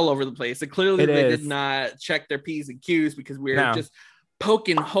movie's all over the place. And clearly they did not check their P's and Q's, because we're just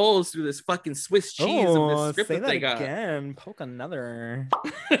poking holes through this fucking Swiss cheese of this script that they got. Again. Poke another.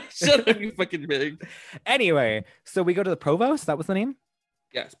 Shut up, you fucking big. Anyway, so we go to the provost. That was the name?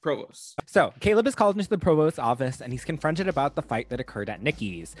 Yes, provost. So Caleb is called into the provost's office, and he's confronted about the fight that occurred at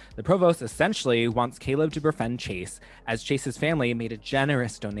Nikki's. The provost essentially wants Caleb to befriend Chase, as Chase's family made a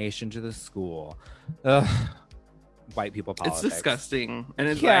generous donation to the school. Ugh. White people politics. It's disgusting. And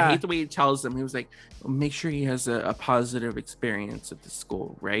I hate the way he tells them. He was like, make sure he has a positive experience at the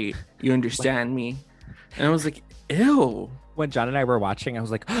school, right? You understand me? And I was like, ew. When John and I were watching, I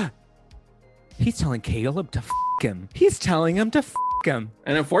was like, he's telling Caleb to f*** him. He's telling him to f*** him.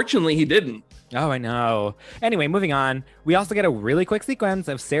 And unfortunately, he didn't. Oh, I know. Anyway, moving on. We also get a really quick sequence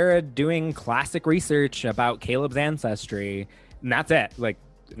of Sarah doing classic research about Caleb's ancestry. And that's it. Like,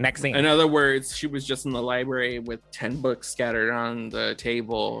 next scene. In other words, she was just in the library with 10 books scattered on the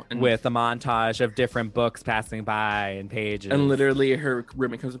table. And with a montage of different books passing by and pages. And literally her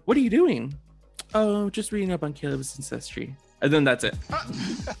roommate comes up, what are you doing? Oh, just reading up on Caleb's ancestry. And then that's it.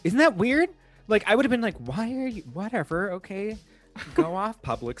 Isn't that weird? Like, I would have been like, why are you, whatever, okay. Go off,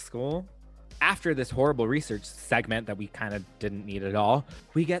 public school. After this horrible research segment that we kind of didn't need at all,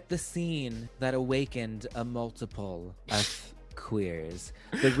 we get the scene that awakened a multiple of queers.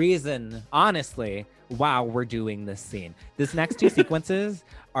 The reason, honestly, wow, we're doing this scene. This next two sequences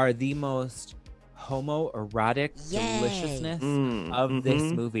are the most homoerotic deliciousness of this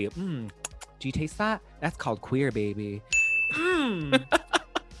movie. Do you taste that? That's called queer, baby.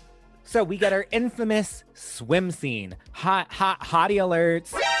 So we get our infamous swim scene. Hottie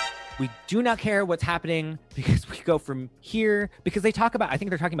alerts. We do not care what's happening, because we go from here, because they talk about, I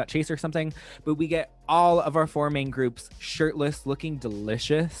think they're talking about Chase or something, but we get all of our four main groups shirtless, looking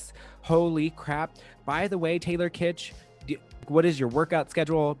delicious. Holy crap. By the way, Taylor Kitsch, what is your workout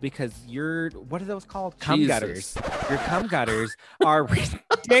schedule? Because what are those called? Cum gutters. Your cum gutters are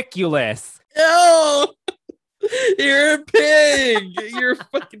ridiculous. Ew! You're a pig. You're a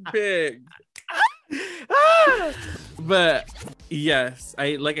fucking pig. But yes,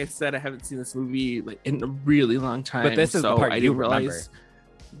 like I said, I haven't seen this movie like in a really long time. But this is the part I you didn't realize.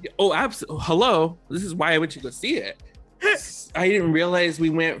 Oh, absolutely. Hello. This is why I went to go see it. I didn't realize we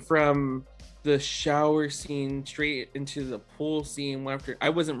went from the shower scene straight into the pool scene after I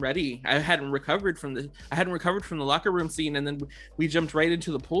wasn't ready. I hadn't recovered from the locker room scene, and then we jumped right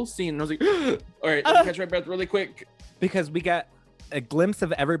into the pool scene, and I was like, all right, let me catch my breath really quick. Because we got a glimpse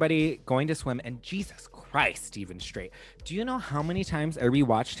of everybody going to swim, and Jesus Christ, Stephen Strait. Do you know how many times I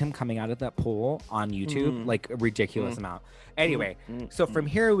rewatched him coming out of that pool on YouTube? Like a ridiculous amount. Anyway, so from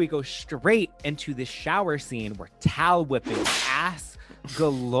here we go straight into the shower scene where towel whipping, ass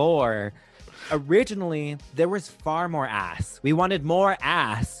galore. Originally, there was far more ass. We wanted more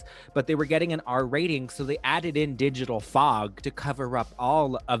ass, but they were getting an R rating, so they added in digital fog to cover up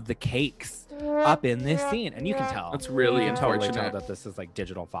all of the cakes up in this scene. And you can tell. That's really totally unfortunate. tell that this is like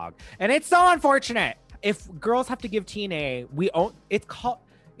digital fog. And it's so unfortunate. If girls have to give TNA,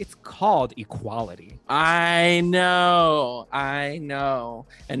 it's called equality. I know.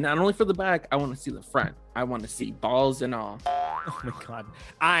 And not only for the back, I want to see the front. I want to see balls and all. Oh my God.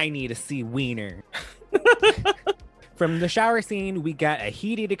 I need to see wiener. From the shower scene, we get a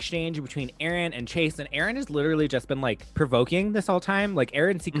heated exchange between Aaron and Chase. And Aaron has literally just been like provoking this whole time. Like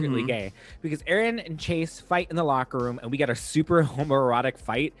Aaron's secretly gay, because Aaron and Chase fight in the locker room, and we get a super homoerotic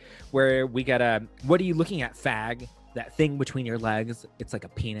fight where we get a, what are you looking at, fag? That thing between your legs. It's like a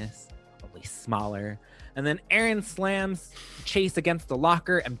penis, only smaller. And then Aaron slams Chase against the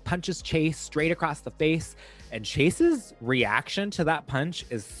locker and punches Chase straight across the face. And Chase's reaction to that punch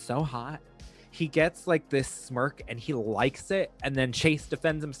is so hot. He gets like this smirk and he likes it. And then Chase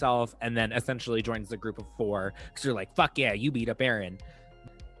defends himself and then essentially joins the group of four, because you're like, fuck yeah, you beat up Aaron.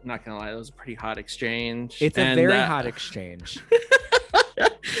 Not gonna lie, that was a pretty hot exchange. It's a very hot exchange.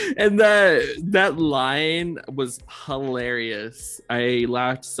 And that line was hilarious. I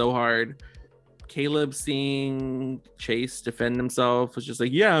laughed so hard. Caleb seeing Chase defend himself was just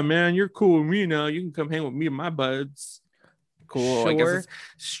like, yeah, man, you're cool with me now. You can come hang with me and my buds. Cool. I guess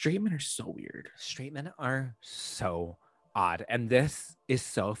straight men are so weird. Straight men are so odd. And this is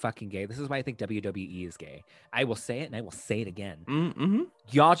so fucking gay. This is why I think WWE is gay. I will say it and I will say it again. Mm-hmm.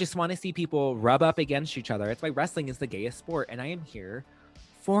 Y'all just want to see people rub up against each other. That's why wrestling is the gayest sport. And I am here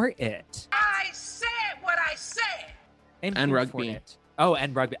for it. I said what I said. And rugby. Oh,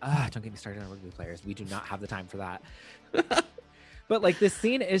 and rugby. Don't get me started on rugby players. We do not have the time for that. But like this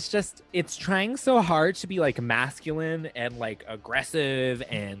scene is just, it's trying so hard to be like masculine and like aggressive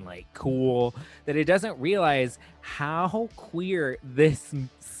and like cool that it doesn't realize how queer this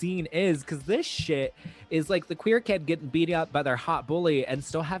scene is. Because this shit is like the queer kid getting beat up by their hot bully and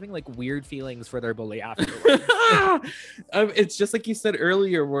still having like weird feelings for their bully afterwards. It's just like you said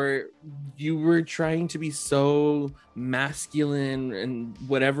earlier, where you were trying to be so masculine and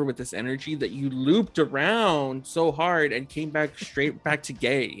whatever with this energy that you looped around so hard and came back straight back to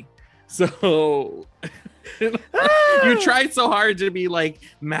gay. So you tried so hard to be like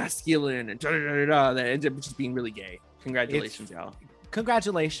masculine and that ended up just being really gay. Congratulations, y'all.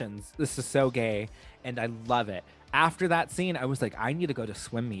 Congratulations. This is so gay and I love it. After that scene, I was like, I need to go to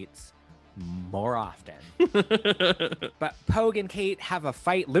swim meets more often. But Pogue and Kate have a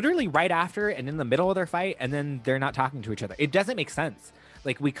fight literally right after and in the middle of their fight, and then they're not talking to each other. It doesn't make sense.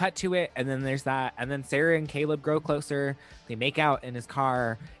 Like we cut to it and then there's that, and then Sarah and Caleb grow closer. They make out in his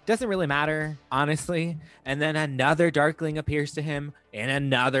car. Doesn't really matter, honestly. And then another Darkling appears to him in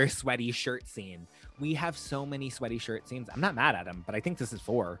another sweaty shirt scene. We have so many sweaty shirt scenes. I'm not mad at him, but I think this is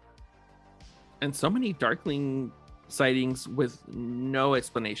 4. And so many Darkling sightings with no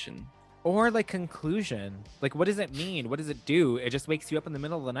explanation. Or like conclusion. Like, what does it mean? What does it do? It just wakes you up in the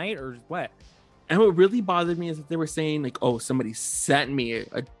middle of the night or what? And what really bothered me is that they were saying like, oh, somebody sent me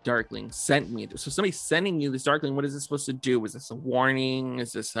a Darkling, sent me. So somebody's sending you this Darkling. What is this supposed to do? Is this a warning?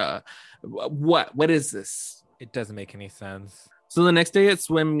 Is this what is this? It doesn't make any sense. So the next day at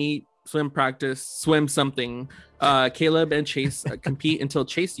swim practice, swim something, Caleb and Chase compete until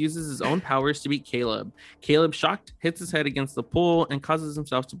Chase uses his own powers to beat Caleb. Caleb, shocked, hits his head against the pole and causes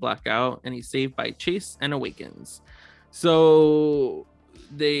himself to black out, and he's saved by Chase and awakens. So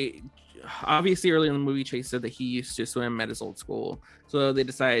they obviously early in the movie, Chase said that he used to swim at his old school. So they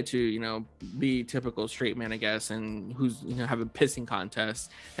decided to, be typical straight man, I guess, and have a pissing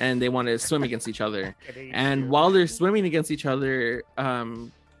contest, and they want to swim against each other. And while they're swimming against each other,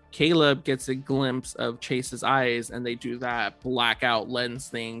 Caleb gets a glimpse of Chase's eyes, and they do that blackout lens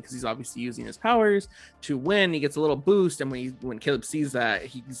thing because he's obviously using his powers to win. He gets a little boost, and when Caleb sees that,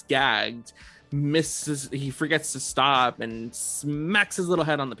 he's gagged, he forgets to stop and smacks his little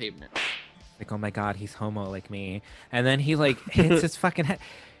head on the pavement. Like, oh my god, he's homo like me. And then he like hits his fucking head.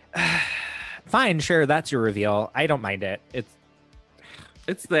 Fine, sure, that's your reveal. I don't mind it.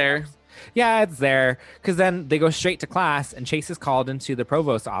 It's there. Yeah, it's there. Because then they go straight to class, and Chase is called into the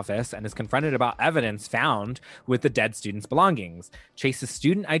provost's office and is confronted about evidence found with the dead student's belongings. Chase's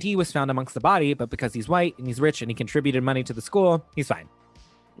student ID was found amongst the body, but because he's white and he's rich and he contributed money to the school, he's fine.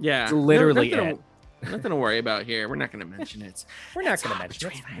 Yeah, it's literally it. Nothing to worry about here. We're not going to mention it. We're not going to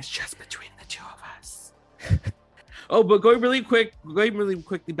mention it. It's just between the two of us. Oh, but going really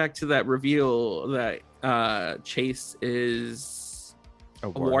quickly back to that reveal that Chase is a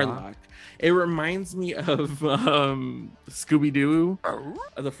warlock. It reminds me of Scooby-Doo,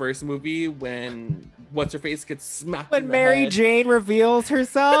 the first movie, when what's-her-face gets smacked when in the Mary head. Jane reveals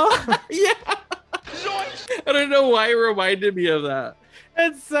herself. Yeah. I don't know why it reminded me of that.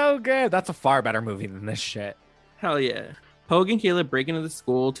 It's so good. That's a far better movie than this shit. Hell yeah. Pogue and Caleb break into the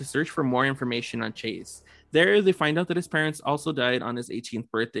school to search for more information on Chase. There, they find out that his parents also died on his 18th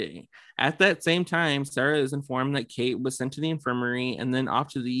birthday. At that same time, Sarah is informed that Kate was sent to the infirmary and then off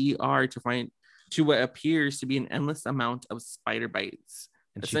to the ER to what appears to be an endless amount of spider bites.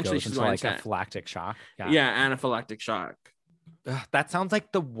 And essentially, she's going like anaphylactic shock. Yeah, anaphylactic shock. Ugh, that sounds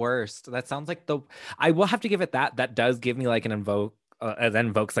like the worst. That sounds like I will have to give it that. That does give me like an that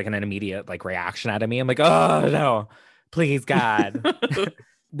invokes like an immediate like reaction out of me. I'm like, oh no, please God.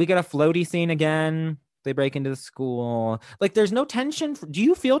 We get a floaty scene again. They break into the school. Like, there's no tension. Do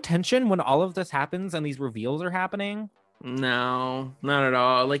you feel tension when all of this happens and these reveals are happening? No, not at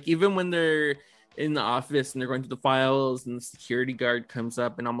all. Like, even when they're in the office and they're going through the files and the security guard comes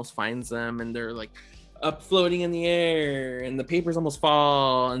up and almost finds them and they're like up floating in the air and the papers almost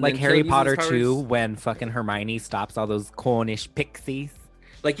fall. And like Harry Potter 2 when fucking Hermione stops all those Cornish pixies.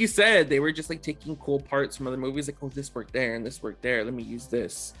 like you said, they were just like taking cool parts from other movies, like, oh, this worked there and this worked there. Let me use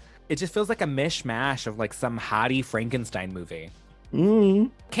this. It just feels like a mishmash of like some hottie Frankenstein movie.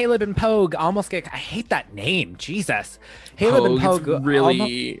 Caleb and Pogue almost get. I hate that name. Jesus. Caleb and Pogue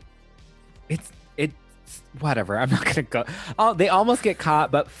really. It's whatever. I'm not gonna go. Oh, they almost get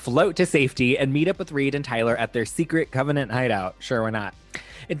caught, but float to safety and meet up with Reed and Tyler at their secret Covenant hideout. Sure, why not?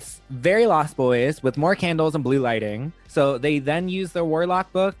 It's very Lost Boys with more candles and blue lighting. So they then use the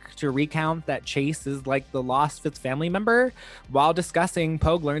Warlock book to recount that Chase is like the lost fifth family member. While discussing,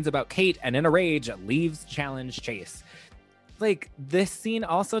 Pogue learns about Kate and in a rage leaves challenge Chase. Like, this scene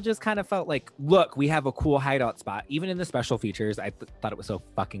also just kind of felt like, look, we have a cool hideout spot. Even in the special features, I thought it was so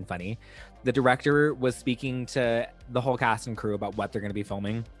fucking funny. The director was speaking to the whole cast and crew about what they're going to be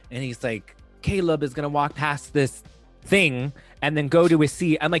filming. And he's like, Caleb is going to walk past this thing and then go to his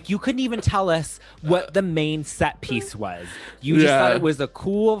seat. I'm like, you couldn't even tell us what the main set piece was. You just thought it was a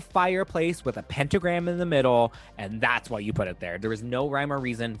cool fireplace with a pentagram in the middle, and that's why you put it there. There was no rhyme or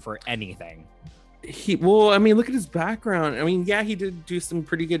reason for anything. Well, I mean, look at his background. I mean, yeah, he did do some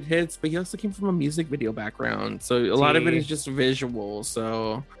pretty good hits, but he also came from a music video background. So a lot of it is just visual.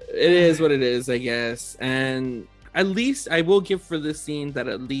 So it is what it is, I guess. And at least I will give for this scene that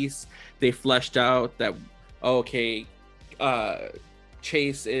at least they fleshed out that, okay,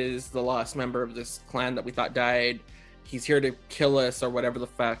 Chase is the lost member of this clan that we thought died. He's here to kill us or whatever the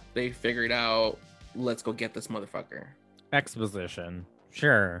fuck they figured out. Let's go get this motherfucker. Exposition.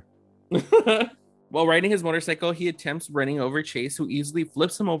 Sure. While riding his motorcycle, he attempts running over Chase, who easily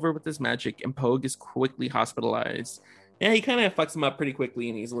flips him over with his magic, and Pogue is quickly hospitalized. Yeah, he kind of fucks him up pretty quickly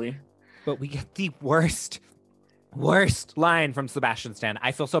and easily. But we get the worst line from Sebastian Stan.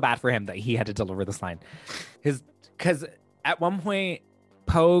 I feel so bad for him that he had to deliver this line. Because at one point,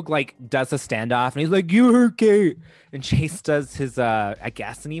 Pogue like does a standoff, and he's like, "You hurt Kate," and Chase does his, I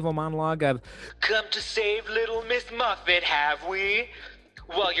guess, an evil monologue of, "Come to save little Miss Muffet, have we?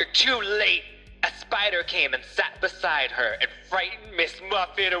 Well, you're too late. A spider came and sat beside her and frightened Miss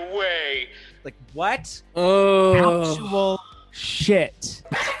Muffet away." Like, what? Oh, actual shit.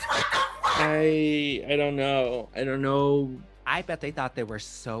 I don't know. I bet they thought they were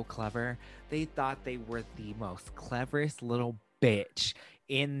so clever. They thought they were the most cleverest little bitch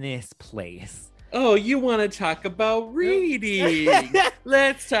in this place. Oh, you want to talk about reading?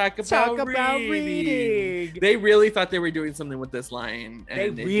 Let's talk about reading. They really thought they were doing something with this line. They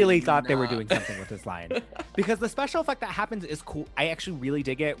really thought they were doing something with this line. Because the special effect that happens is cool. I actually really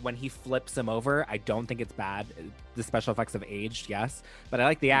dig it when he flips him over. I don't think it's bad. The special effects have aged, yes. But I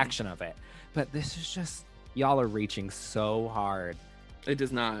like the action of it. But this is just, y'all are reaching so hard. It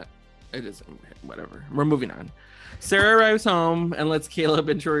does not. It is, whatever. We're moving on. Sarah arrives home and lets Caleb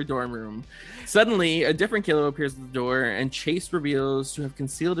into her dorm room. Suddenly, a different Caleb appears at the door, and Chase reveals to have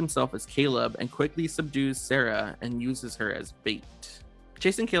concealed himself as Caleb and quickly subdues Sarah and uses her as bait.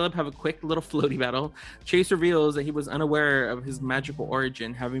 Chase and Caleb have a quick little floaty battle. Chase reveals that he was unaware of his magical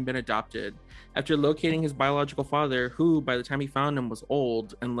origin, having been adopted. After locating his biological father, who, by the time he found him, was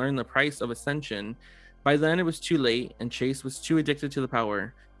old, and learned the price of ascension, by then it was too late, and Chase was too addicted to the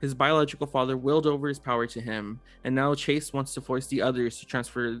power. His biological father willed over his power to him, and now Chase wants to force the others to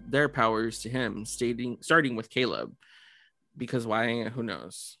transfer their powers to him, starting with Caleb. Because why? Who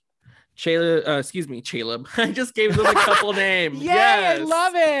knows? Caleb. I just gave them a couple names. Yay, yes. I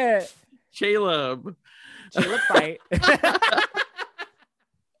love it. Caleb fight.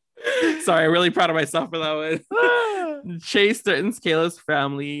 Sorry, I'm really proud of myself for that one. Chase threatens Caleb's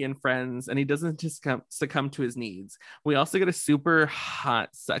family and friends, and he doesn't just succumb to his needs. We also get a super hot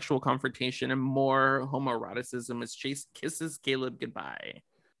sexual confrontation and more homoeroticism as Chase kisses Caleb goodbye.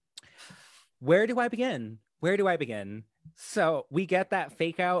 Where do I begin? So we get that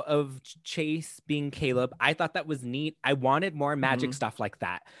fake out of Chase being Caleb. I thought that was neat. I wanted more magic stuff like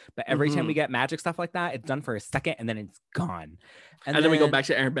that. But every time we get magic stuff like that, it's done for a second and then it's gone. And then we go back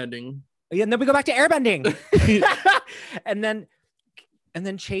to airbending. Yeah, and then we go back to airbending. and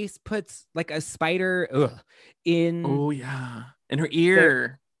then Chase puts like a spider in her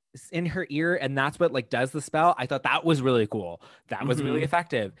ear. In her ear, and that's what like does the spell. I thought that was really cool. That was really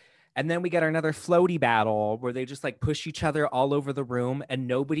effective. And then we get another floaty battle where they just like push each other all over the room, and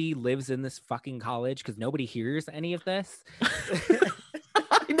nobody lives in this fucking college because nobody hears any of this.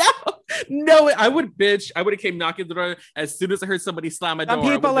 No, I would have came knocking the door as soon as I heard somebody slam my door.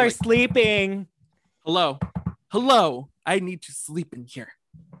 Some people are sleeping. Hello. I need to sleep in here.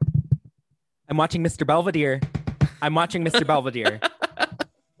 I'm watching Mr. Belvedere.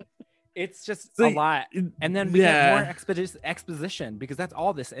 It's just a lot. And then we get more exposition because that's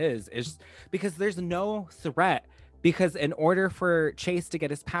all this is because there's no threat because in order for Chase to get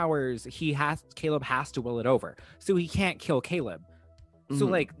his powers, Caleb has to will it over. So he can't kill Caleb. So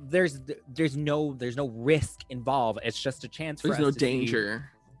like there's no risk involved. It's just a chance for us There's no to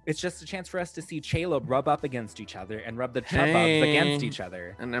danger. It's just a chance for us to see Caleb rub up against each other and rub the chub-ups against each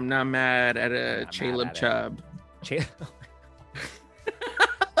other. And I'm not mad at a Caleb chub.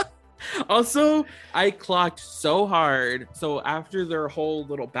 Also, I clocked so hard. So after their whole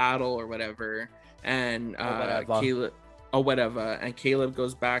little battle or whatever, and Caleb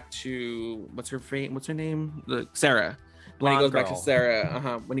goes back to what's her name? Sarah. When he goes back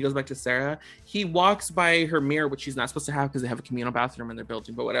to Sarah, he walks by her mirror, which she's not supposed to have because they have a communal bathroom in their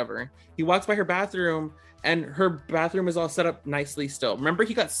building, but whatever. He walks by her bathroom and her bathroom is all set up nicely still. Remember,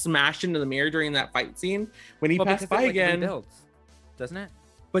 he got smashed into the mirror during that fight scene when he passed by again. Rebuilds, doesn't it?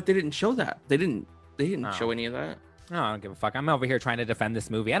 But they didn't show that. They didn't show any of that. No, I don't give a fuck. I'm over here trying to defend this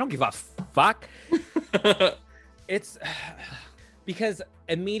movie. I don't give a fuck. It's because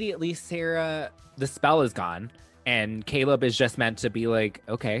immediately Sarah, the spell is gone. And Caleb is just meant to be like,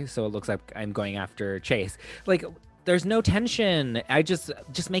 okay, so it looks like I'm going after Chase. Like, there's no tension. I just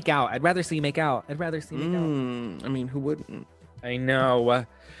make out. I'd rather see you make out. I mean, who wouldn't? I know.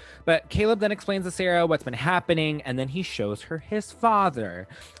 But Caleb then explains to Sarah what's been happening, and then he shows her his father.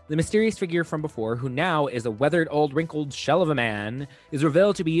 The mysterious figure from before, who now is a weathered, old, wrinkled shell of a man, is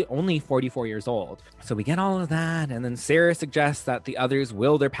revealed to be only 44 years old. So we get all of that, and then Sarah suggests that the others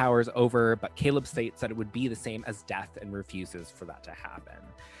will their powers over, but Caleb states that it would be the same as death and refuses for that to happen.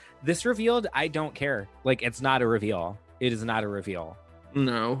 This revealed, I don't care. Like, it's not a reveal. It is not a reveal.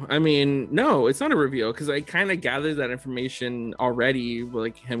 No, I mean, no, it's not a reveal because I kind of gathered that information already,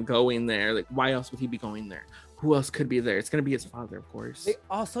 like him going there. Like, why else would he be going there? Who else could be there? It's going to be his father, of course. They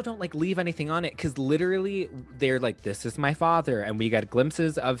also don't like leave anything on it because literally they're like, this is my father. And we get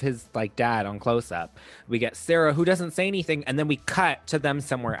glimpses of his like dad on close up. We get Sarah who doesn't say anything. And then we cut to them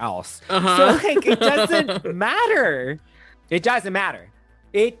somewhere else. So like, it doesn't matter. It doesn't matter.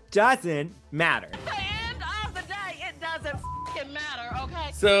 It doesn't matter.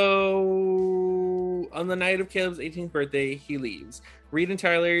 So, on the night of Caleb's 18th birthday, he leaves. Reed and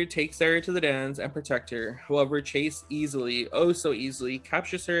Tyler take Sarah to the dance and protect her. However, Chase so easily,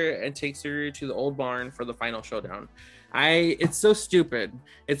 captures her and takes her to the old barn for the final showdown. It's so stupid.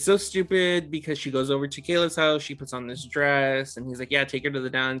 It's so stupid because she goes over to Caleb's house, she puts on this dress, and he's like, yeah, take her to the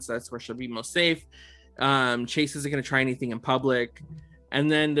dance. That's where she'll be most safe. Chase isn't going to try anything in public. And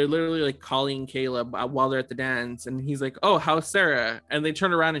then they're literally like calling Caleb while they're at the dance. And he's like, oh, how's Sarah? And they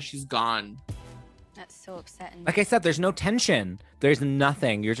turn around and she's gone. That's so upsetting. Like I said, there's no tension. There's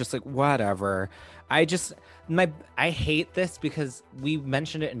nothing. You're just like, whatever. I hate this because we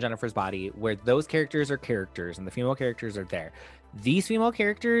mentioned it in Jennifer's Body where those characters are characters and the female characters are there. These female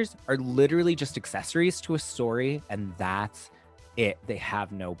characters are literally just accessories to a story. And that's it. They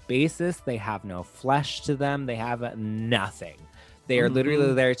have no basis. They have no flesh to them. They have nothing. They are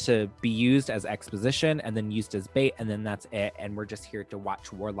literally there to be used as exposition and then used as bait, and then that's it. And we're just here to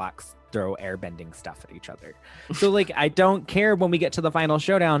watch warlocks throw airbending stuff at each other. So, like, I don't care when we get to the final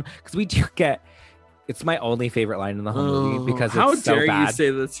showdown because we do get. It's my only favorite line in the whole movie because it's so bad. How dare you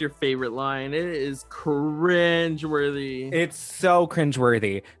say that's your favorite line? It is cringeworthy. It's so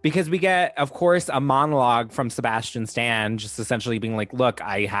cringeworthy because we get, of course, a monologue from Sebastian Stan just essentially being like, look,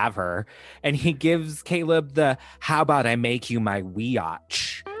 I have her. And he gives Caleb the, how about I make you my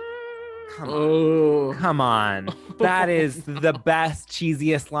weotch? Come on. That is the best,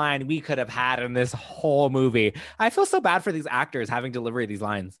 cheesiest line we could have had in this whole movie. I feel so bad for these actors having delivery of these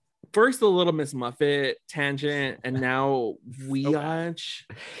lines. First the Little Miss Muffet tangent, and now weotch.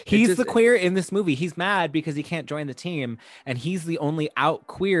 He's the queer in this movie. He's mad because he can't join the team, and he's the only out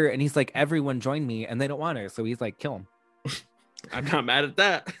queer, and he's like, everyone join me, and they don't want her, so he's like, kill him. I'm not mad at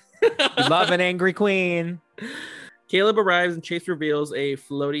that. Love an angry queen. Caleb arrives and Chase reveals a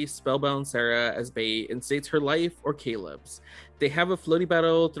floaty spellbound Sarah as bait and states her life or Caleb's. They have a floaty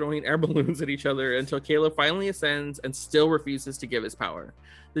battle throwing air balloons at each other until Caleb finally ascends and still refuses to give his power.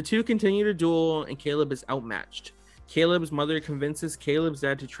 The two continue to duel and Caleb is outmatched. Caleb's mother convinces Caleb's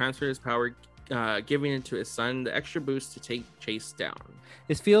dad to transfer his power, giving it to his son the extra boost to take Chase down.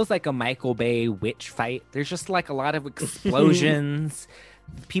 This feels like a Michael Bay witch fight. There's just like a lot of explosions.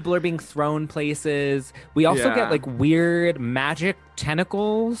 People are being thrown places. We also get like weird magic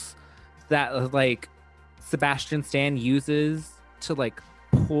tentacles that like Sebastian Stan uses to like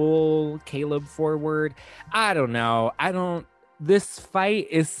pull Caleb forward. I don't know. This fight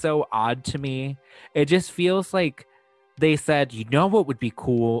is so odd to me. It just feels like they said, you know what would be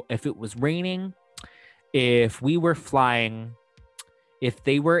cool if it was raining, if we were flying, if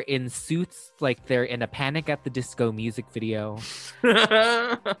they were in suits like they're in a Panic at the Disco music video,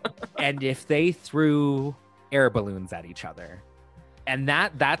 and if they threw air balloons at each other. And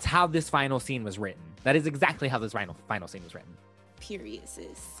that's how this final scene was written. That is exactly how this final scene was written. Period,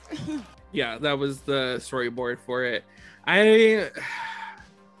 sis. Yeah, that was the storyboard for it. Not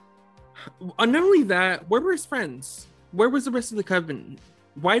only that, where were his friends? Where was the rest of the coven?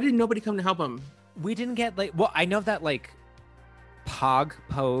 Why did nobody come to help him? We didn't get I know that Porg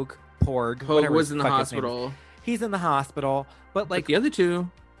Porg was in the hospital. He's in the hospital, but the other two,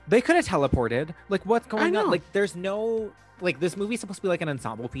 they could have teleported. What's going on? There's no this movie's supposed to be like an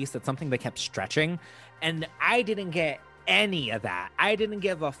ensemble piece. That's something they kept stretching, and I didn't get any of that. I didn't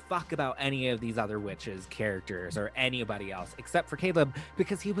give a fuck about any of these other witches characters or anybody else except for Caleb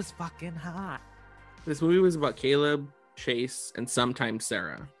because he was fucking hot. This movie was about Caleb, Chase, and sometimes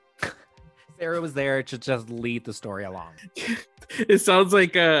Sarah. Sarah was there to just lead the story along. It sounds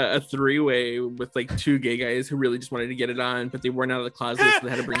like a three-way with two gay guys who really just wanted to get it on, but they weren't out of the closet, so they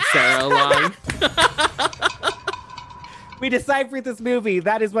had to bring Sarah along. We deciphered this movie.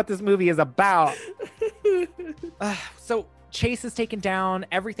 That is what this movie is about. So Chase is taken down.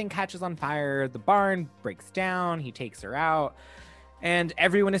 Everything catches on fire. The barn breaks down. He takes her out. And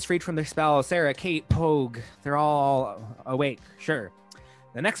everyone is freed from their spell. Sarah, Kate, Pogue, they're all awake. Sure.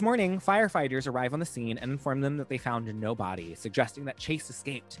 The next morning, firefighters arrive on the scene and inform them that they found no body, suggesting that Chase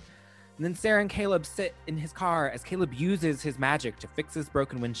escaped. And then Sarah and Caleb sit in his car as Caleb uses his magic to fix his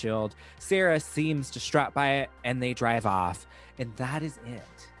broken windshield. Sarah seems distraught by it, and they drive off. And that is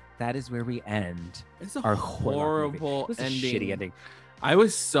it. That is where we end. It's a our horrible ending. ending. A shitty ending. I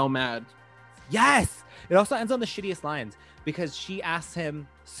was so mad. Yes! It also ends on the shittiest lines because she asks him,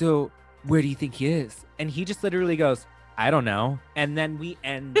 so where do you think he is? And he just literally goes, I don't know. And then we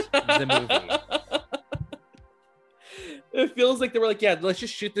end the movie. It feels like they were like, yeah, let's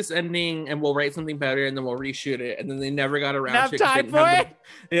just shoot this ending and we'll write something better and then we'll reshoot it. And then they never got around to it. Enough time for it?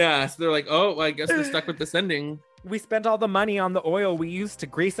 Yeah, so they're like, oh, well, I guess we're stuck with this ending. We spent all the money on the oil we used to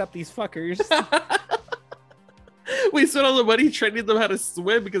grease up these fuckers. We spent all the money training them how to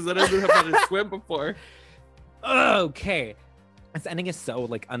swim because they didn't have how to swim before. Okay. This ending is so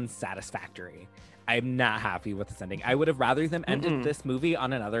unsatisfactory. I'm not happy with this ending. I would have rather them ended this movie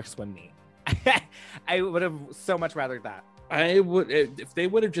on another swim meet. I would have so much rather that. I would, if they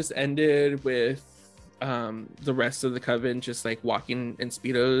would have just ended with the rest of the coven just walking in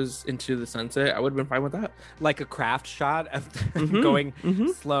Speedos into the sunset, I would have been fine with that. Like a craft shot of going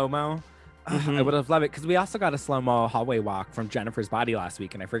slow-mo. I would have loved it because we also got a slow-mo hallway walk from Jennifer's Body last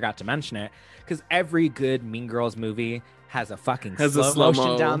week, and I forgot to mention it because every good Mean Girls movie has a fucking slow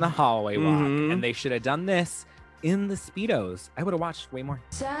motion down the hallway walk, and they should have done this in the Speedos. I would have watched way more.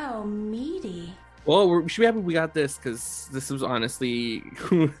 So meaty. Well, we should be happy we got this because this was honestly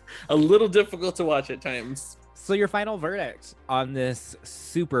a little difficult to watch at times. So your final verdict on this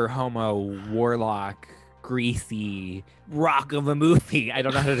super homo Warlock greasy rock of a movie. I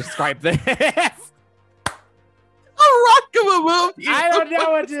don't know how to describe this. A rock of a movie. I don't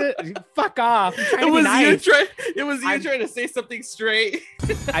know what to fuck off. It was you trying to say something straight.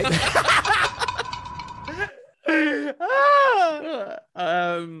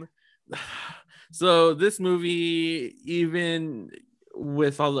 So this movie, even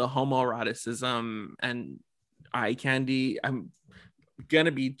with all the homoeroticism and eye candy, I'm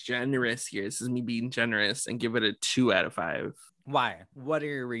gonna be generous here. This is me being generous and give it a 2 out of 5. Why? What are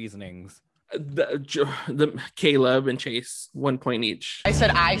your reasonings? The Caleb and Chase 1 point each. I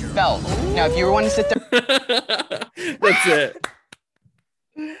said I felt. Now, if you want to sit there, that's it.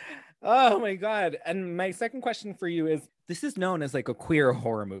 Oh my god! And my second question for you is: this is known as a queer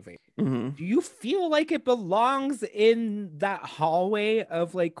horror movie. Do you feel like it belongs in that hallway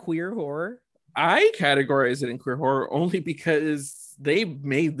of queer horror? I categorize it in queer horror only because they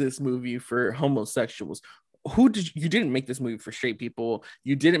made this movie for homosexuals. You didn't make this movie for straight people.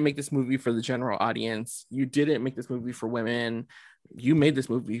 You didn't make this movie for the general audience. You didn't make this movie for women. You made this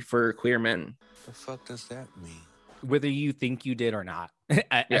movie for queer men. The fuck does that mean? Whether you think you did or not,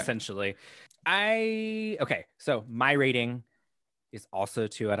 essentially. Okay, so my rating is also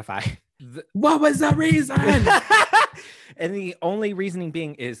 2 out of 5. What was the reason? And the only reasoning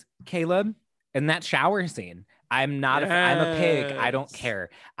being is Caleb in that shower scene. I'm a pig. I don't care.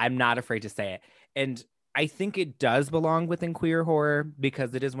 I'm not afraid to say it. And I think it does belong within queer horror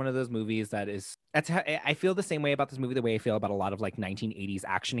because it is one of those movies that's how I feel the same way about this movie, the way I feel about a lot of like 1980s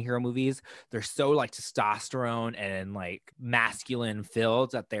action hero movies. They're so like testosterone and like masculine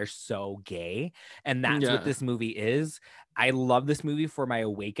filled that they're so gay. And that's what this movie is. I love this movie for my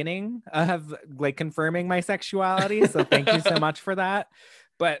awakening of like confirming my sexuality. So thank you so much for that.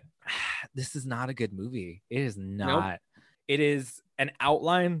 But this is not a good movie. It is not. Nope. It is an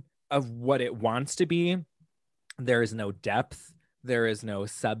outline of what it wants to be. There is no depth. There is no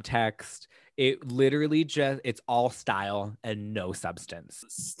subtext. It literally it's all style and no substance.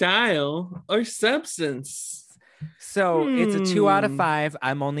 Style or substance? So it's a 2 out of 5.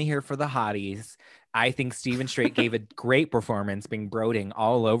 I'm only here for the hotties. I think Stephen Strait gave a great performance being brooding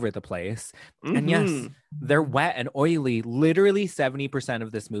all over the place. And yes, they're wet and oily literally 70%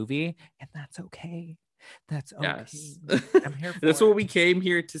 of this movie. And that's okay. That's okay. Yes. I'm here for That's what we came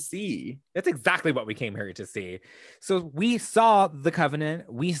here to see. That's exactly what we came here to see. So we saw The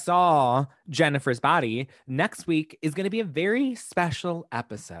Covenant. We saw Jennifer's Body. Next week is going to be a very special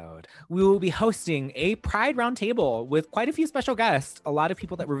episode. We will be hosting a Pride Roundtable with quite a few special guests. A lot of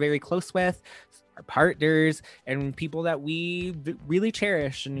people that we're very close with, our partners, and people that we really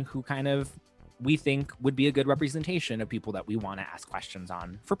cherish and who kind of we think would be a good representation of people that we want to ask questions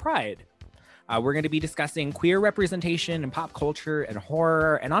on for Pride. We're going to be discussing queer representation and pop culture and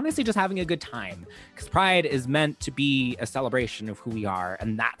horror and honestly just having a good time because Pride is meant to be a celebration of who we are.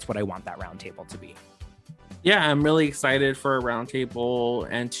 And that's what I want that roundtable to be. Yeah, I'm really excited for a roundtable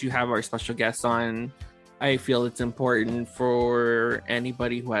and to have our special guests on. I feel it's important for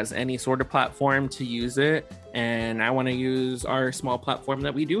anybody who has any sort of platform to use it. And I want to use our small platform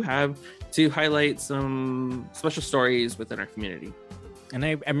that we do have to highlight some special stories within our community. And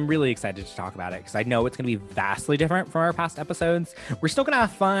I'm really excited to talk about it because I know it's going to be vastly different from our past episodes. We're still going to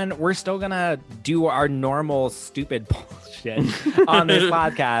have fun. We're still going to do our normal stupid bullshit on this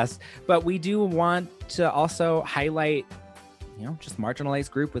podcast. But we do want to also highlight, just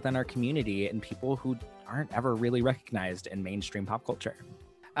marginalized group within our community and people who aren't ever really recognized in mainstream pop culture.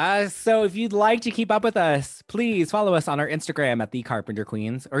 So if you'd like to keep up with us, please follow us on our Instagram at The Carpenter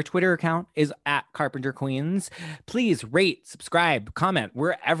Queens. Our Twitter account is at Carpenter Queens. Please rate, subscribe, comment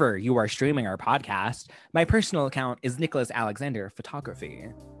wherever you are streaming our podcast. My personal account is Nicholas Alexander Photography.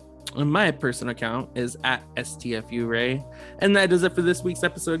 And my personal account is at STFURay. And that does it for this week's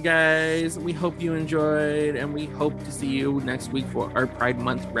episode, guys. We hope you enjoyed, and we hope to see you next week for our Pride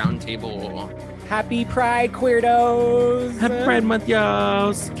Month Roundtable. Happy Pride, queerdos! Happy Pride Month,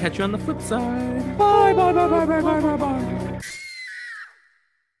 y'all! Catch you on the flip side. Bye, bye, bye, bye, bye, bye, bye, bye.